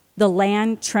not the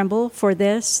land tremble for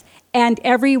this, and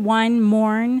every one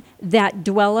mourn that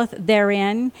dwelleth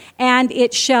therein? And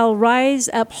it shall rise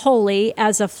up wholly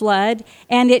as a flood,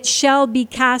 and it shall be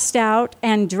cast out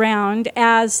and drowned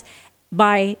as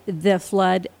by the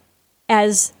flood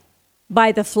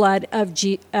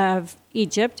of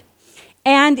Egypt.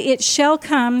 And it shall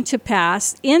come to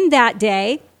pass in that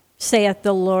day, saith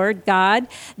the Lord God,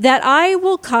 that I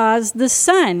will cause the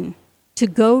sun to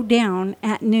go down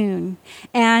at noon,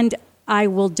 and I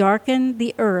will darken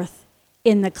the earth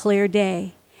in the clear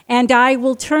day, and I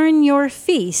will turn your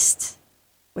feast,"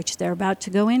 which they're about to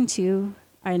go into,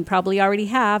 and probably already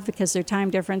have because their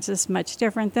time difference is much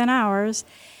different than ours,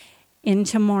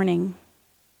 "into mourning,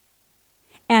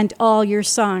 and all your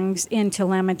songs into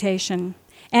lamentation.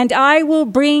 And I will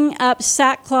bring up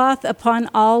sackcloth upon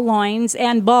all loins,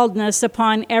 and baldness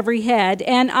upon every head,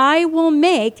 and I will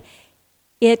make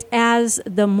it as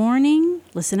the morning,"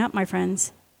 listen up, my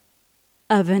friends,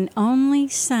 "of an only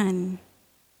son,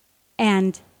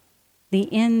 and the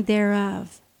end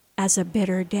thereof as a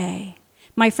bitter day."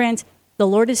 My friends, the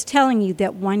Lord is telling you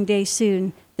that one day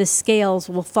soon the scales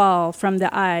will fall from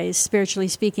the eyes, spiritually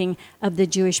speaking, of the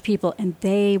Jewish people, and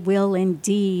they will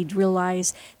indeed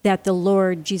realize that the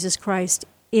Lord Jesus Christ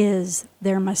is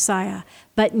their Messiah,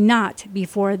 but not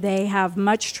before they have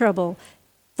much trouble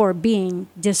for being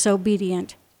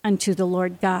disobedient unto the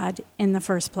Lord God in the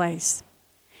first place.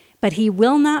 But he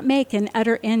will not make an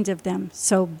utter end of them.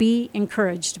 So be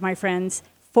encouraged, my friends,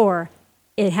 for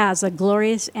it has a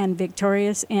glorious and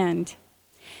victorious end.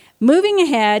 Moving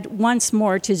ahead once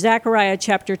more to Zechariah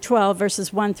chapter 12,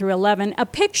 verses 1 through 11, a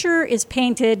picture is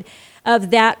painted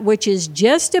of that which is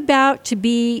just about to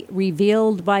be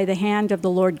revealed by the hand of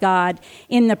the Lord God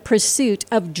in the pursuit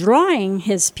of drawing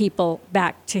his people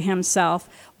back to himself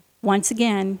once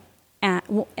again, and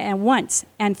once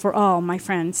and for all, my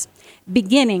friends,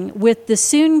 beginning with the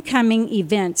soon coming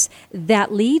events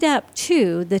that lead up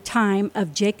to the time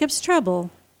of Jacob's trouble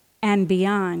and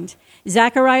beyond.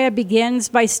 Zechariah begins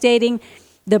by stating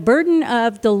the burden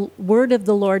of the word of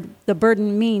the Lord. The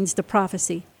burden means the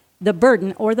prophecy. The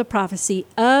burden or the prophecy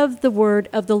of the word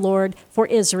of the Lord for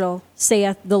Israel,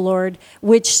 saith the Lord,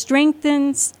 which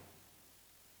stretched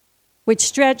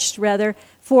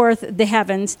forth the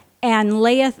heavens and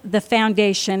layeth the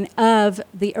foundation of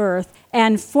the earth,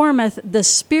 and formeth the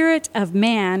spirit of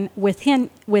man within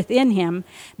him,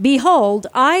 behold,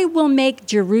 I will make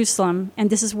Jerusalem, and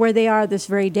this is where they are this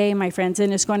very day, my friends,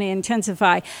 and it's going to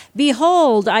intensify.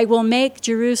 Behold, I will make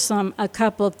Jerusalem a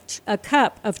cup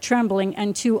of trembling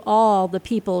unto all the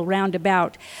people round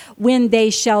about, when they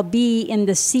shall be in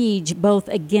the siege both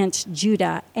against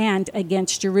Judah and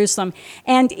against Jerusalem.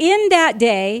 And in that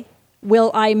day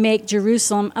will I make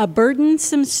Jerusalem a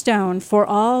burdensome stone for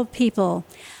all people.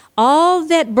 All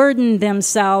that burden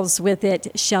themselves with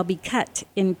it shall be cut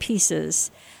in pieces,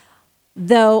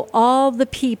 though all the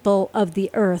people of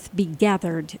the earth be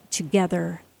gathered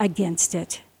together against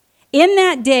it. In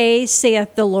that day,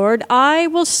 saith the Lord, I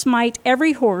will smite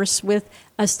every horse with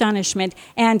astonishment,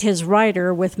 and his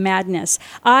rider with madness.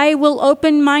 I will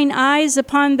open mine eyes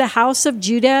upon the house of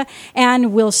Judah,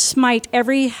 and will smite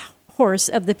every horse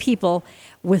of the people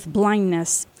with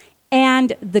blindness.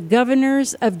 And the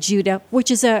governors of Judah,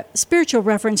 which is a spiritual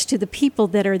reference to the people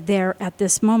that are there at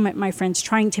this moment, my friends,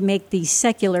 trying to make these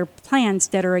secular plans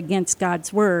that are against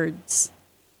God's words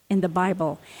in the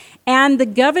Bible. And the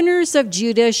governors of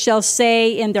Judah shall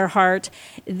say in their heart,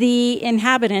 the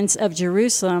inhabitants of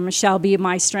Jerusalem shall be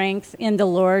my strength in the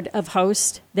Lord of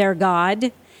hosts, their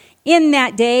God. In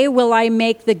that day will I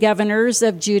make the governors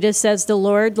of Judah, says the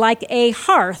Lord, like a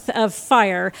hearth of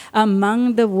fire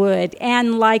among the wood,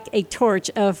 and like a torch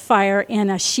of fire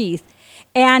in a sheath.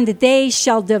 And they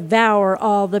shall devour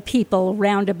all the people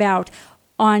round about,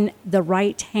 on the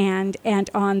right hand and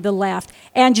on the left.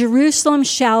 And Jerusalem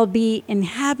shall be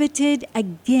inhabited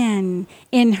again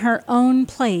in her own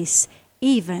place,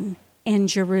 even in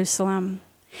Jerusalem.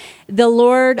 The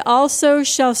Lord also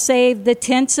shall save the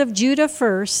tents of Judah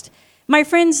first. My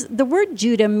friends, the word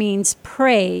Judah means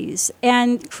praise,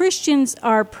 and Christians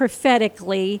are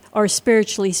prophetically or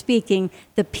spiritually speaking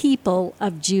the people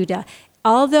of Judah.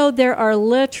 Although there are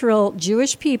literal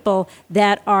Jewish people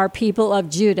that are people of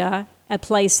Judah, a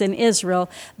place in Israel,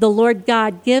 the Lord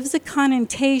God gives a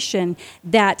connotation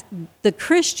that the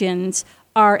Christians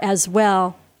are as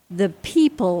well the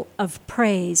people of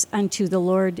praise unto the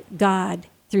Lord God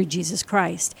through Jesus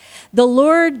Christ. The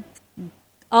Lord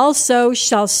also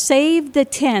shall save the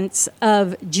tents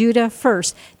of Judah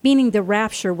first, meaning the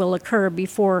rapture will occur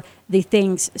before the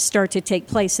things start to take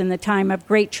place in the time of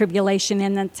great tribulation,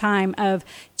 in the time of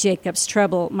Jacob's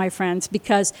trouble, my friends,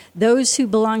 because those who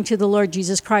belong to the Lord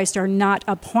Jesus Christ are not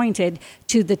appointed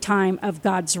to the time of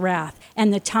God's wrath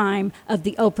and the time of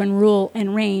the open rule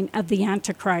and reign of the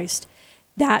Antichrist.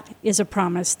 That is a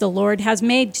promise the Lord has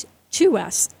made to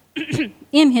us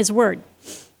in his word.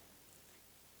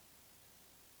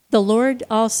 The Lord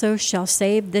also shall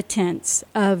save the tents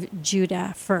of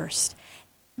Judah first,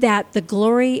 that the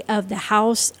glory of the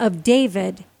house of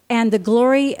David and the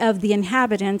glory of the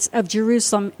inhabitants of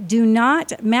Jerusalem do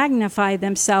not magnify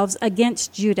themselves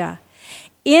against Judah.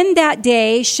 In that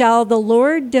day shall the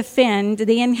Lord defend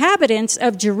the inhabitants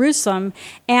of Jerusalem,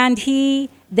 and he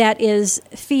that is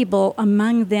feeble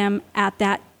among them at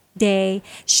that day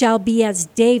shall be as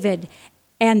David,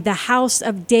 and the house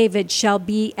of David shall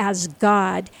be as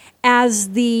God,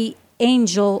 as the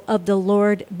angel of the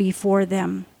Lord before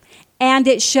them. And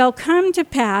it shall come to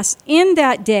pass in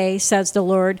that day, says the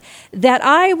Lord, that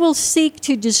I will seek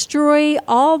to destroy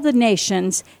all the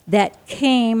nations that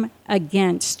came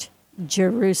against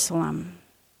Jerusalem.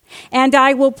 And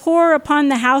I will pour upon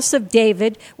the house of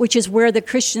David, which is where the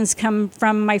Christians come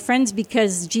from, my friends,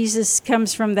 because Jesus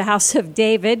comes from the house of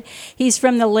David. He's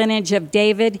from the lineage of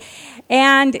David.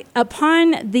 And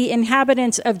upon the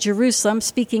inhabitants of Jerusalem,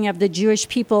 speaking of the Jewish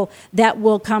people that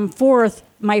will come forth,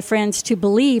 my friends, to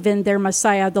believe in their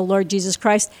Messiah, the Lord Jesus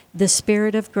Christ, the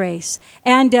Spirit of grace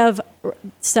and of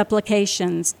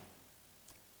supplications,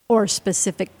 or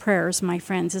specific prayers, my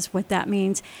friends, is what that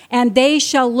means. And they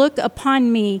shall look upon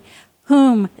me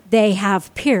whom they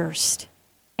have pierced,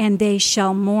 and they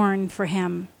shall mourn for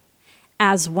him,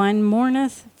 as one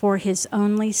mourneth for his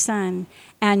only son,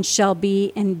 and shall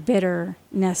be in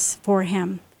bitterness for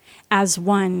him, as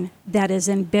one that is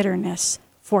in bitterness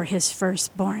for his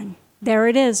firstborn. There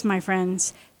it is, my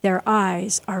friends. Their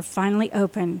eyes are finally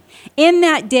open. In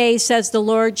that day, says the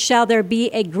Lord, shall there be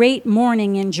a great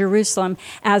mourning in Jerusalem,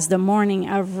 as the mourning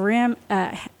of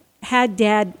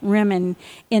Hadad-rimmon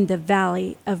in the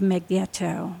valley of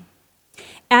Megiddo.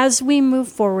 As we move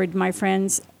forward, my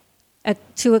friends,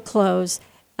 to a close,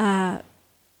 in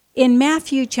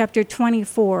Matthew chapter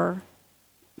 24,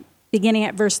 beginning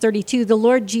at verse 32, the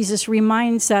Lord Jesus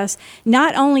reminds us,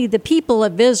 not only the people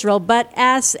of Israel, but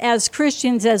us as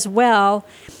Christians as well,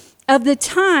 of the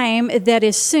time that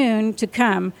is soon to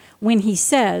come when he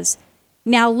says,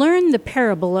 Now learn the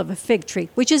parable of a fig tree,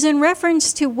 which is in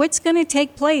reference to what's going to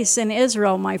take place in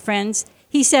Israel, my friends.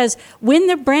 He says, when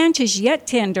the branch is yet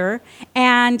tender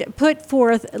and put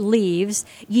forth leaves,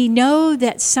 ye know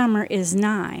that summer is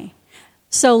nigh.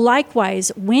 So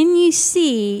likewise, when ye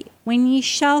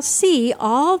shall see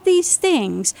all these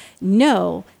things,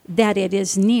 know that it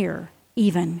is near,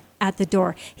 even at the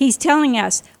door. He's telling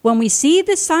us when we see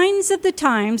the signs of the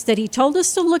times that he told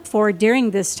us to look for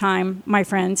during this time, my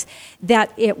friends,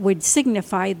 that it would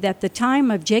signify that the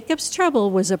time of Jacob's trouble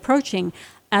was approaching,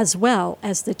 as well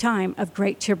as the time of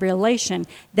great tribulation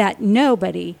that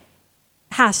nobody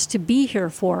has to be here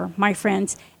for, my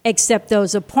friends, except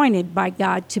those appointed by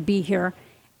God to be here,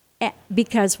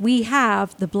 because we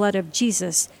have the blood of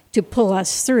Jesus to pull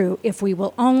us through if we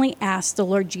will only ask the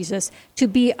Lord Jesus to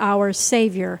be our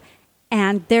Savior,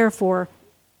 and therefore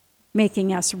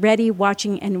making us ready,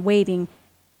 watching, and waiting,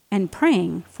 and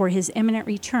praying for his imminent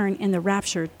return in the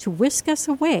rapture to whisk us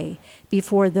away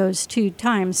before those two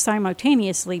times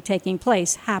simultaneously taking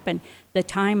place happen, the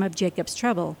time of Jacob's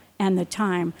trouble and the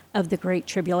time of the great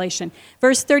tribulation.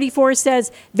 Verse 34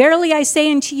 says, verily I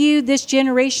say unto you, this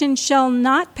generation shall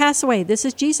not pass away. This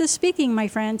is Jesus speaking, my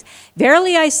friends.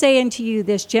 Verily I say unto you,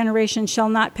 this generation shall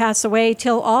not pass away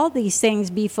till all these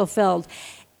things be fulfilled.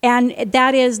 And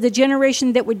that is the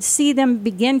generation that would see them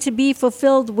begin to be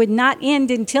fulfilled would not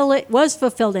end until it was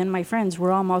fulfilled. And my friends,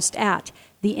 we're almost at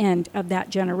the end of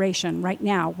that generation. Right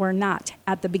now, we're not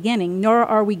at the beginning, nor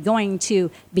are we going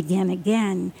to begin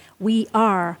again. We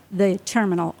are the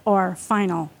terminal or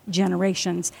final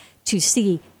generations to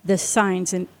see the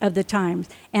signs of the times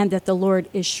and that the Lord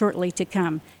is shortly to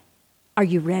come. Are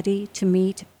you ready to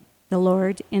meet the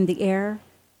Lord in the air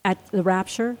at the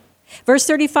rapture? Verse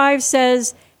 35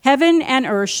 says, heaven and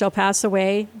earth shall pass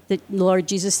away, the Lord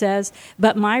Jesus says,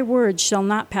 but my words shall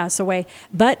not pass away.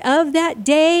 But of that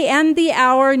day and the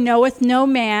hour knoweth no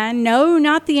man, no,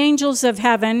 not the angels of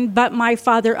heaven, but my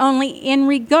Father only. In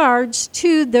regards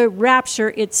to the rapture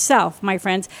itself, my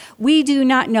friends, we do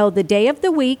not know the day of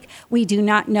the week. We do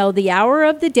not know the hour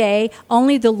of the day.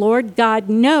 Only the Lord God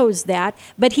knows that.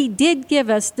 But he did give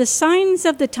us the signs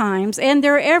of the times, and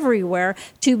they're everywhere,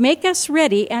 to make us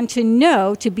ready and to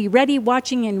know, to be ready,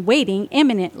 watching, and waiting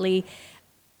imminently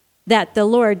that the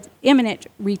Lord's imminent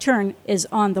return is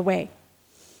on the way.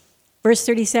 Verse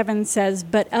 37 says,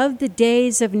 but as the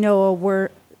days of Noah were,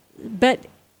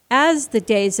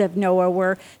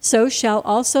 so shall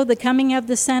also the coming of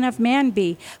the Son of Man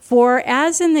be. For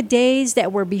as in the days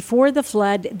that were before the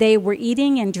flood, they were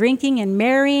eating and drinking and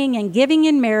marrying and giving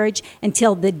in marriage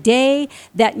until the day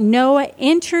that Noah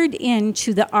entered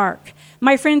into the ark.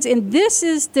 My friends, and this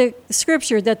is the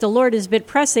scripture that the Lord has been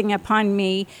pressing upon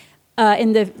me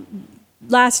in the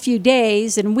last few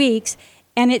days and weeks,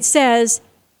 and it says,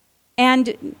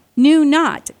 and knew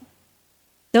not.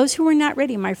 Those who were not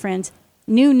ready, my friends,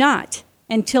 knew not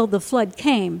until the flood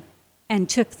came and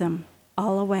took them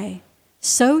all away.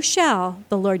 So shall,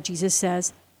 the Lord Jesus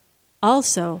says,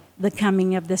 also the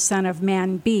coming of the Son of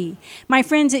Man be. My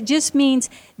friends, it just means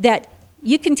that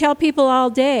you can tell people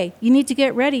all day, you need to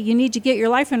get ready. You need to get your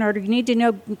life in order. You need to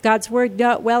know God's word,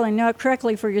 know it well, and know it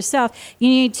correctly for yourself. You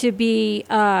need to be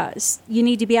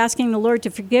asking the Lord to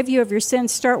forgive you of your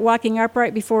sins. Start walking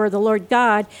upright before the Lord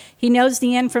God. He knows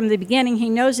the end from the beginning. He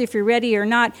knows if you're ready or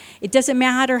not. It doesn't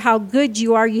matter how good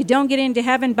you are. You don't get into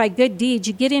heaven by good deeds.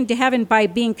 You get into heaven by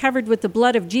being covered with the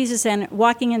blood of Jesus and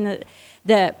walking in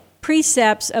the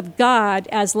precepts of God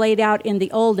as laid out in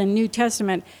the Old and New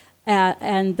Testament.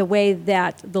 And the way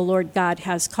that the Lord God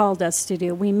has called us to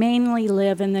do. We mainly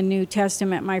live in the New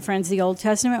Testament, my friends. The Old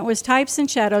Testament was types and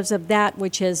shadows of that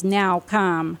which has now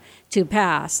come to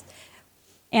pass.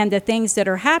 And the things that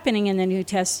are happening in the New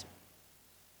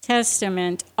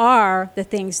Testament are the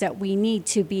things that we need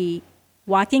to be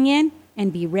walking in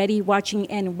and be ready, watching,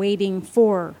 and waiting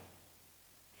for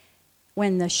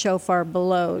when the shofar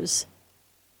blows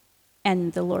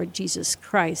and the Lord Jesus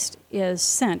Christ is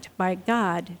sent by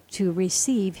God to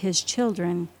receive his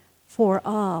children for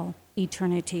all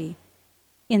eternity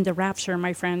in the rapture,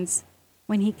 my friends,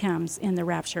 when he comes in the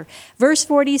rapture. Verse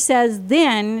 40 says,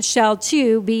 then shall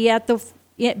two be in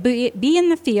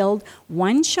the field,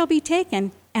 one shall be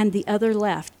taken and the other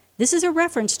left. This is a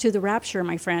reference to the rapture,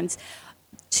 my friends.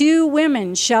 Two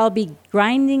women shall be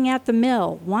grinding at the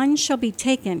mill, one shall be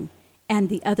taken and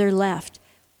the other left.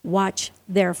 Watch,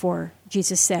 therefore,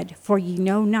 Jesus said, for ye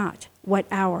know not what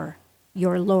hour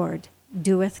your Lord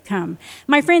doeth come.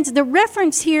 My friends, the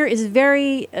reference here is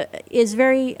very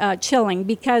chilling,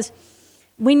 because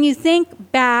when you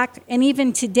think back, and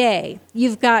even today,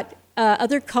 you've got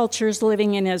other cultures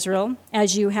living in Israel,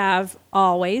 as you have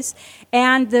always.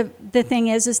 And the thing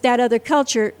is that other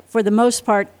culture, for the most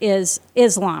part, is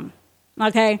Islam.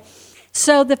 Okay?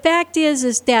 So the fact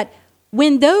is that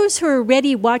when those who are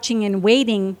ready, watching, and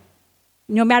waiting,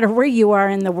 no matter where you are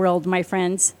in the world, my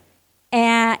friends,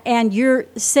 and you're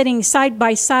sitting side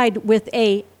by side with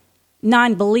a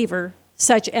non-believer,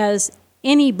 such as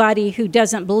anybody who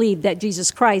doesn't believe that Jesus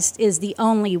Christ is the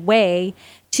only way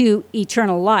to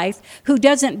eternal life, who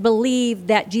doesn't believe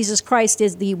that Jesus Christ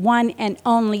is the one and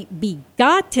only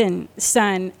begotten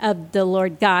Son of the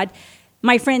Lord God.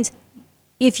 My friends,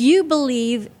 if you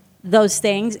believe those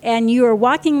things and you are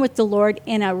walking with the Lord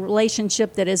in a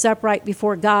relationship that is upright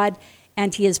before God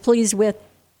and He is pleased with,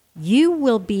 you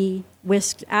will be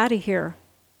whisked out of here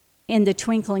in the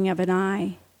twinkling of an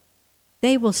eye.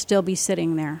 They will still be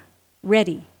sitting there,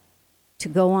 ready to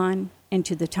go on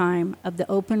into the time of the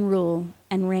open rule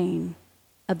and reign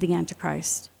of the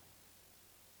Antichrist.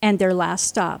 And their last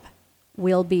stop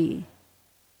will be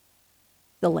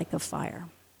the lake of fire.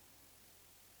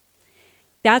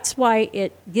 That's why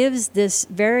it gives this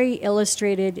very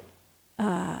illustrated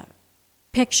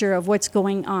picture of what's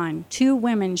going on. 2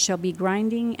 women shall be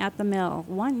grinding at the mill.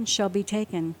 One shall be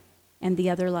taken, and the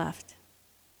other left.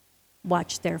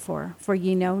 Watch therefore, for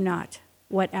ye know not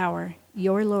what hour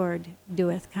your Lord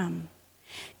doeth come.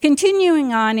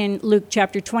 Continuing on in Luke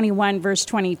chapter 21, verse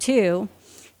 22,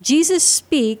 Jesus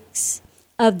speaks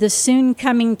of the soon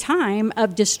coming time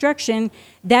of destruction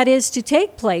that is to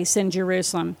take place in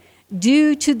Jerusalem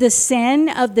due to the sin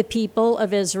of the people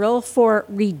of Israel for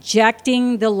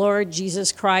rejecting the Lord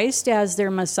Jesus Christ as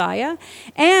their Messiah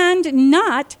and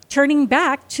not turning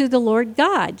back to the Lord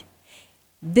God.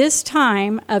 This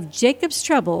time of Jacob's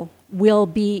trouble will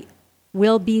be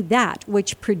that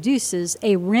which produces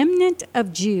a remnant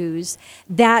of Jews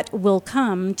that will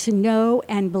come to know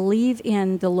and believe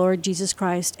in the Lord Jesus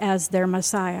Christ as their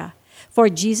Messiah. For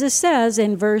Jesus says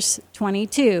in verse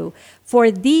 22, "For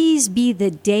these be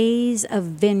the days of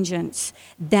vengeance,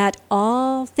 that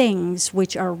all things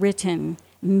which are written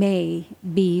may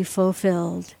be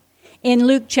fulfilled." In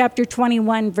Luke chapter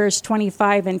 21, verse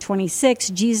 25 and 26,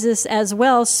 Jesus as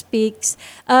well speaks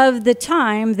of the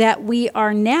time that we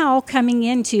are now coming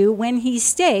into when he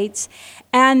states,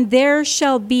 "And there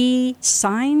shall be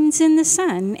signs in the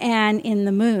sun and in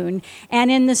the moon and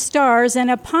in the stars,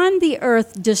 and upon the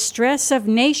earth distress of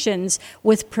nations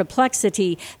with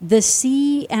perplexity, the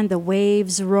sea and the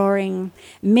waves roaring,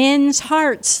 men's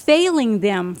hearts failing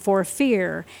them for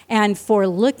fear and for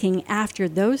looking after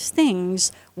those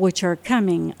things which are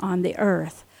coming on the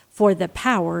earth, for the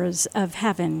powers of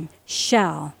heaven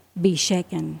shall be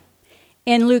shaken."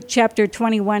 In Luke chapter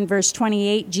 21, verse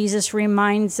 28, Jesus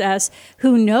reminds us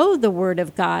who know the word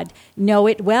of God, know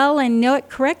it well and know it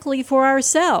correctly for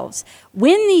ourselves.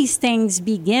 When these things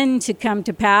begin to come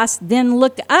to pass, then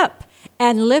look up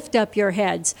and lift up your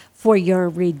heads, for your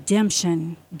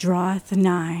redemption draweth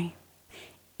nigh.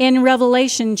 In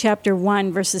Revelation chapter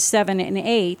 1, verses 7 and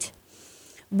 8,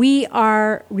 we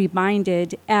are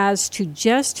reminded as to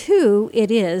just who it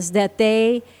is that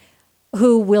they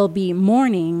who will be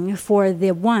mourning for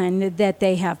the one that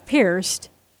they have pierced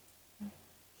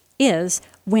is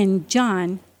when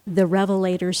John the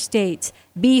Revelator states,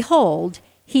 "Behold,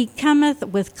 he cometh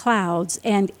with clouds,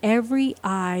 and every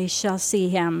eye shall see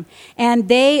him, and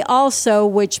they also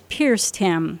which pierced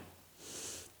him.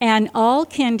 And all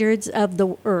kindreds of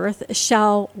the earth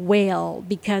shall wail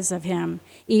because of him.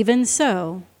 Even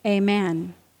so,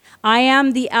 amen. I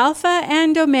am the Alpha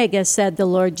and Omega, said the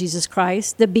Lord Jesus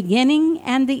Christ, the beginning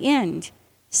and the end,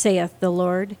 saith the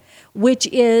Lord, which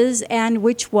is and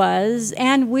which was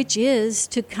and which is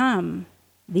to come,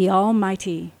 the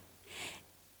Almighty."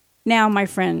 Now, my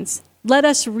friends, let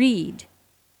us read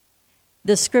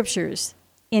the scriptures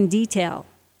in detail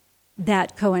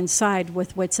that coincide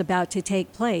with what's about to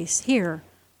take place here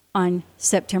on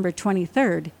September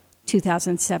 23rd,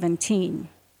 2017.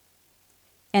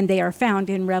 And they are found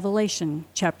in Revelation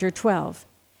chapter 12.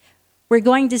 We're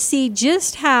going to see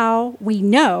just how we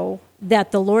know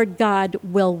that the Lord God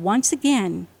will once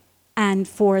again and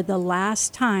for the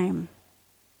last time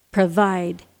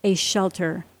provide a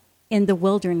shelter in the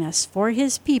wilderness for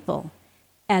his people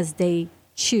as they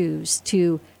choose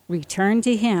to return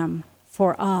to him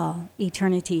for all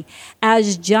eternity.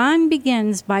 As John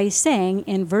begins by saying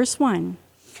in verse 1,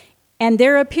 "And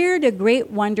there appeared a great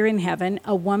wonder in heaven,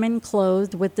 a woman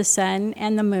clothed with the sun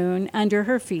and the moon under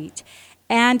her feet,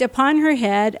 and upon her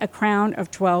head a crown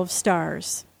of 12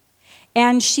 stars.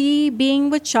 And she, being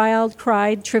with child,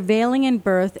 cried, travailing in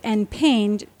birth, and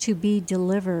pained to be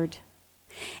delivered.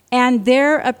 And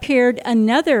there appeared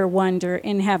another wonder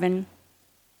in heaven,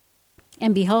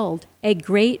 And behold, a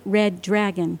great red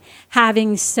dragon,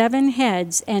 having 7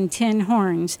 heads and 10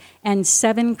 horns, and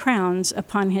 7 crowns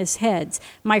upon his heads.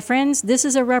 My friends, this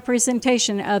is a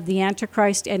representation of the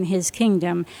Antichrist and his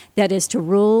kingdom that is to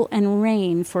rule and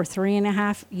reign for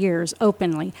 3.5 years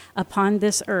openly upon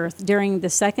this earth during the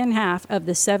second half of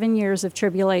the 7 years of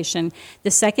tribulation.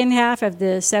 The second half of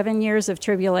the 7 years of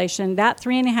tribulation, that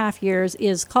 3.5 years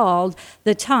is called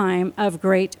the time of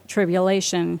great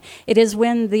tribulation. It is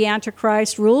when the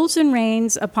Antichrist rules and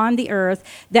reigns upon the earth,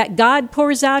 that God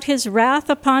pours out his wrath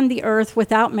upon the earth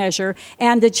without measure,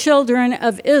 and the children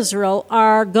of Israel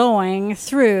are going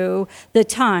through the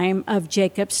time of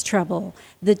Jacob's trouble.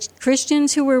 The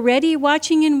Christians who were ready,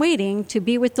 watching, and waiting to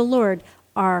be with the Lord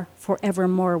are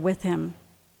forevermore with him.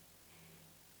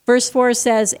 Verse 4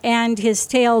 says, and his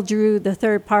tail drew the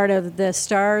third part of the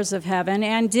stars of heaven,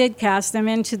 and did cast them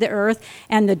into the earth.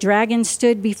 And the dragon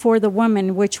stood before the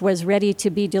woman which was ready to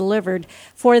be delivered,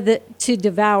 to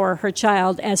devour her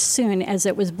child as soon as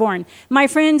it was born. My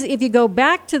friends, if you go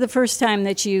back to the first time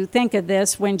that you think of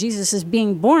this, when Jesus is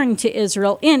being born to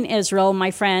Israel, in Israel,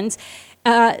 my friends,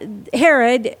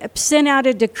 Herod sent out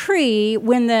a decree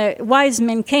when the wise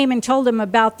men came and told him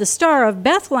about the Star of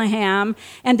Bethlehem,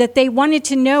 and that they wanted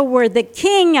to know where the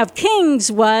King of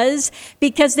Kings was,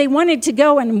 because they wanted to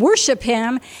go and worship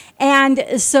him. And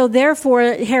so therefore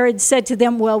Herod said to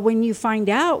them, well, when you find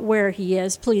out where he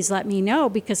is, please let me know,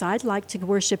 because I'd like to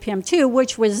worship him too,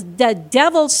 which was the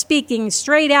devil speaking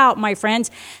straight out, my friends,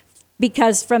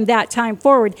 because from that time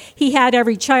forward, he had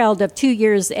every child of 2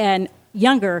 years and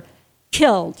younger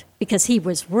killed, because he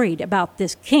was worried about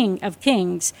this King of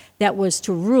Kings that was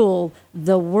to rule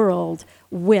the world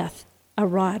with a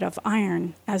rod of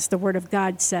iron, as the word of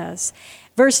God says.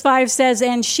 Verse 5 says,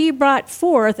 and she brought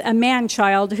forth a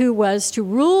man-child who was to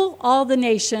rule all the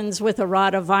nations with a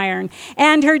rod of iron,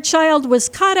 and her child was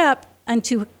caught up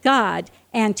unto God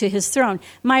and to his throne.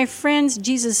 My friends,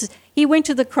 Jesus, he went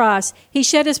to the cross. He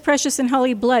shed his precious and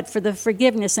holy blood for the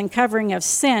forgiveness and covering of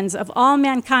sins of all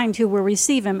mankind who will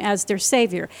receive him as their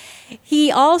Savior. He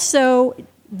also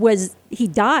he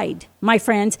died, my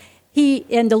friends.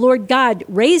 And the Lord God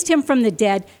raised him from the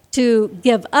dead to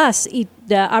give us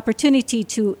the opportunity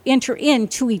to enter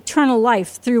into eternal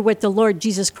life through what the Lord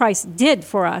Jesus Christ did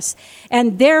for us.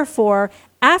 And therefore,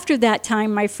 after that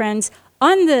time, my friends,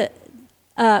 on the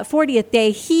 40th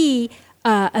day, he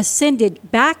ascended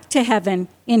back to heaven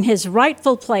in his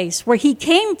rightful place, where he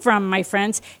came from, my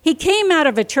friends. He came out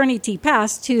of eternity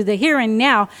past to the here and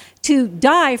now to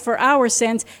die for our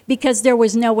sins, because there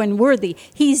was no one worthy.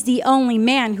 He's the only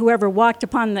man who ever walked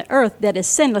upon the earth that is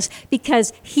sinless,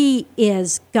 because he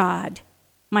is God,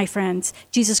 my friends.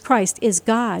 Jesus Christ is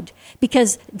God,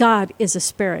 because God is a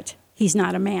spirit. He's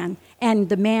not a man. And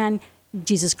the man,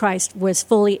 Jesus Christ, was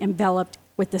fully enveloped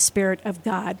with the Spirit of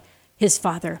God, his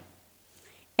Father.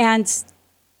 And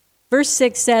verse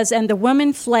 6 says, and the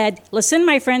woman fled. Listen,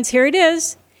 my friends, here it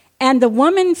is. And the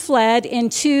woman fled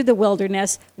into the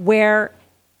wilderness, where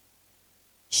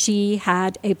she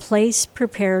had a place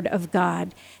prepared of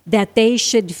God, that they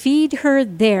should feed her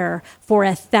there for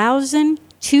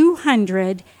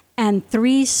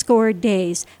 1,260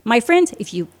 days. My friends,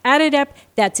 if you add it up,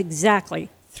 that's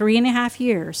exactly 3.5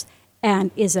 years,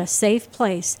 and is a safe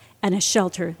place and a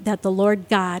shelter that the Lord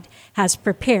God has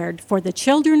prepared for the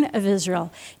children of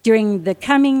Israel during the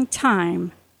coming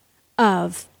time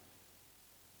of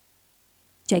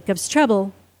Jacob's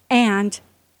trouble and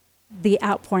the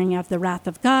outpouring of the wrath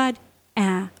of God,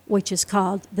 which is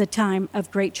called the time of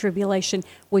great tribulation,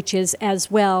 which is as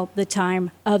well the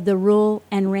time of the rule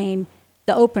and reign,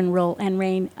 the open rule and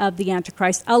reign of the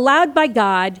Antichrist, allowed by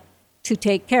God to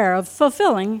take care of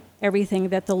fulfilling everything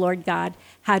that the Lord God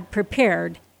had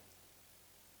prepared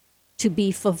to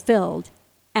be fulfilled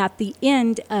at the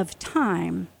end of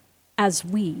time, as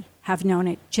we have known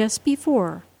it just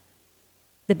before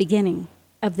the beginning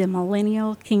of the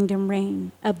millennial kingdom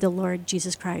reign of the Lord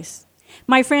Jesus Christ.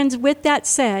 My friends, with that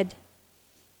said,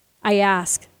 I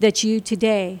ask that you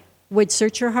today would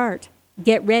search your heart,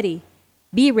 get ready,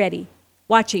 be ready,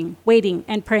 watching, waiting,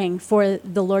 and praying for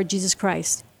the Lord Jesus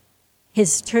Christ.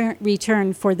 His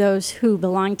return for those who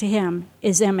belong to him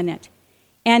is imminent.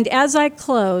 And as I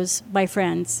close, my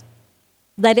friends,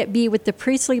 let it be with the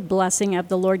priestly blessing of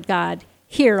the Lord God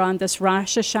here on this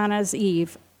Rosh Hashanah's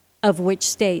Eve, of which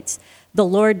states, the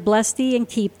Lord bless thee and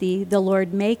keep thee. The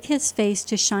Lord make his face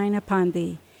to shine upon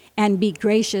thee and be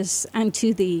gracious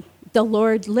unto thee. The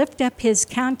Lord lift up his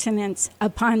countenance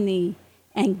upon thee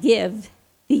and give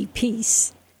thee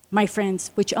peace, my friends,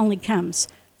 which only comes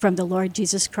from the Lord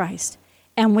Jesus Christ.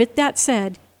 And with that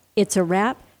said, it's a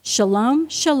wrap. Shalom,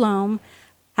 shalom.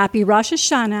 Happy Rosh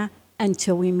Hashanah,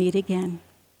 Until we meet again.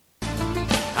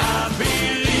 I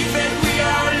believe that we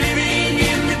are living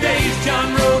in the days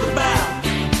John wrote about.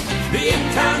 The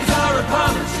end times are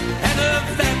upon us, and of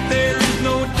that there is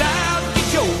no doubt.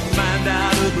 Get your mind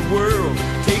out of the world,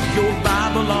 take your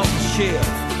Bible off the shelf,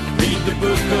 read the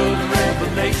book of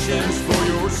Revelations for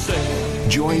yourself.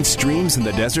 Join Streams in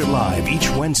the Desert Live each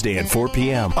Wednesday at 4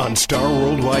 p.m. on Star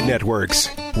Worldwide Networks,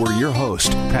 where your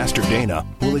host, Pastor Dana,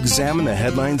 will examine the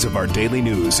headlines of our daily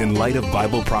news in light of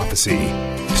Bible prophecy.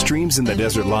 Streams in the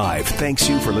Desert Live thanks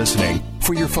you for listening,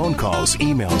 for your phone calls,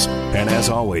 emails, and as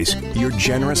always, your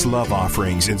generous love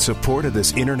offerings in support of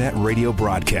this internet radio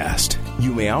broadcast.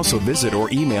 You may also visit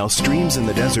or email Streams in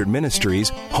the Desert Ministries,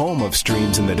 home of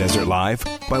Streams in the Desert Live,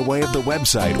 by way of the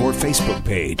website or Facebook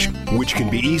page, which can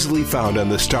be easily found on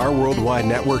the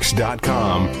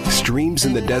StarWorldWideNetworks.com Streams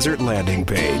in the Desert landing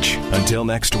page. Until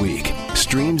next week,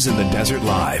 Streams in the Desert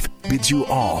Live bids you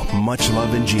all much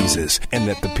love in Jesus, and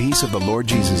that the peace of the Lord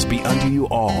Jesus be unto you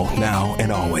all now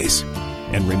and always.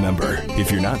 And remember, if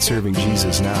you're not serving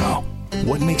Jesus now,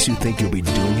 what makes you think you'll be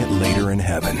doing it later in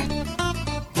heaven?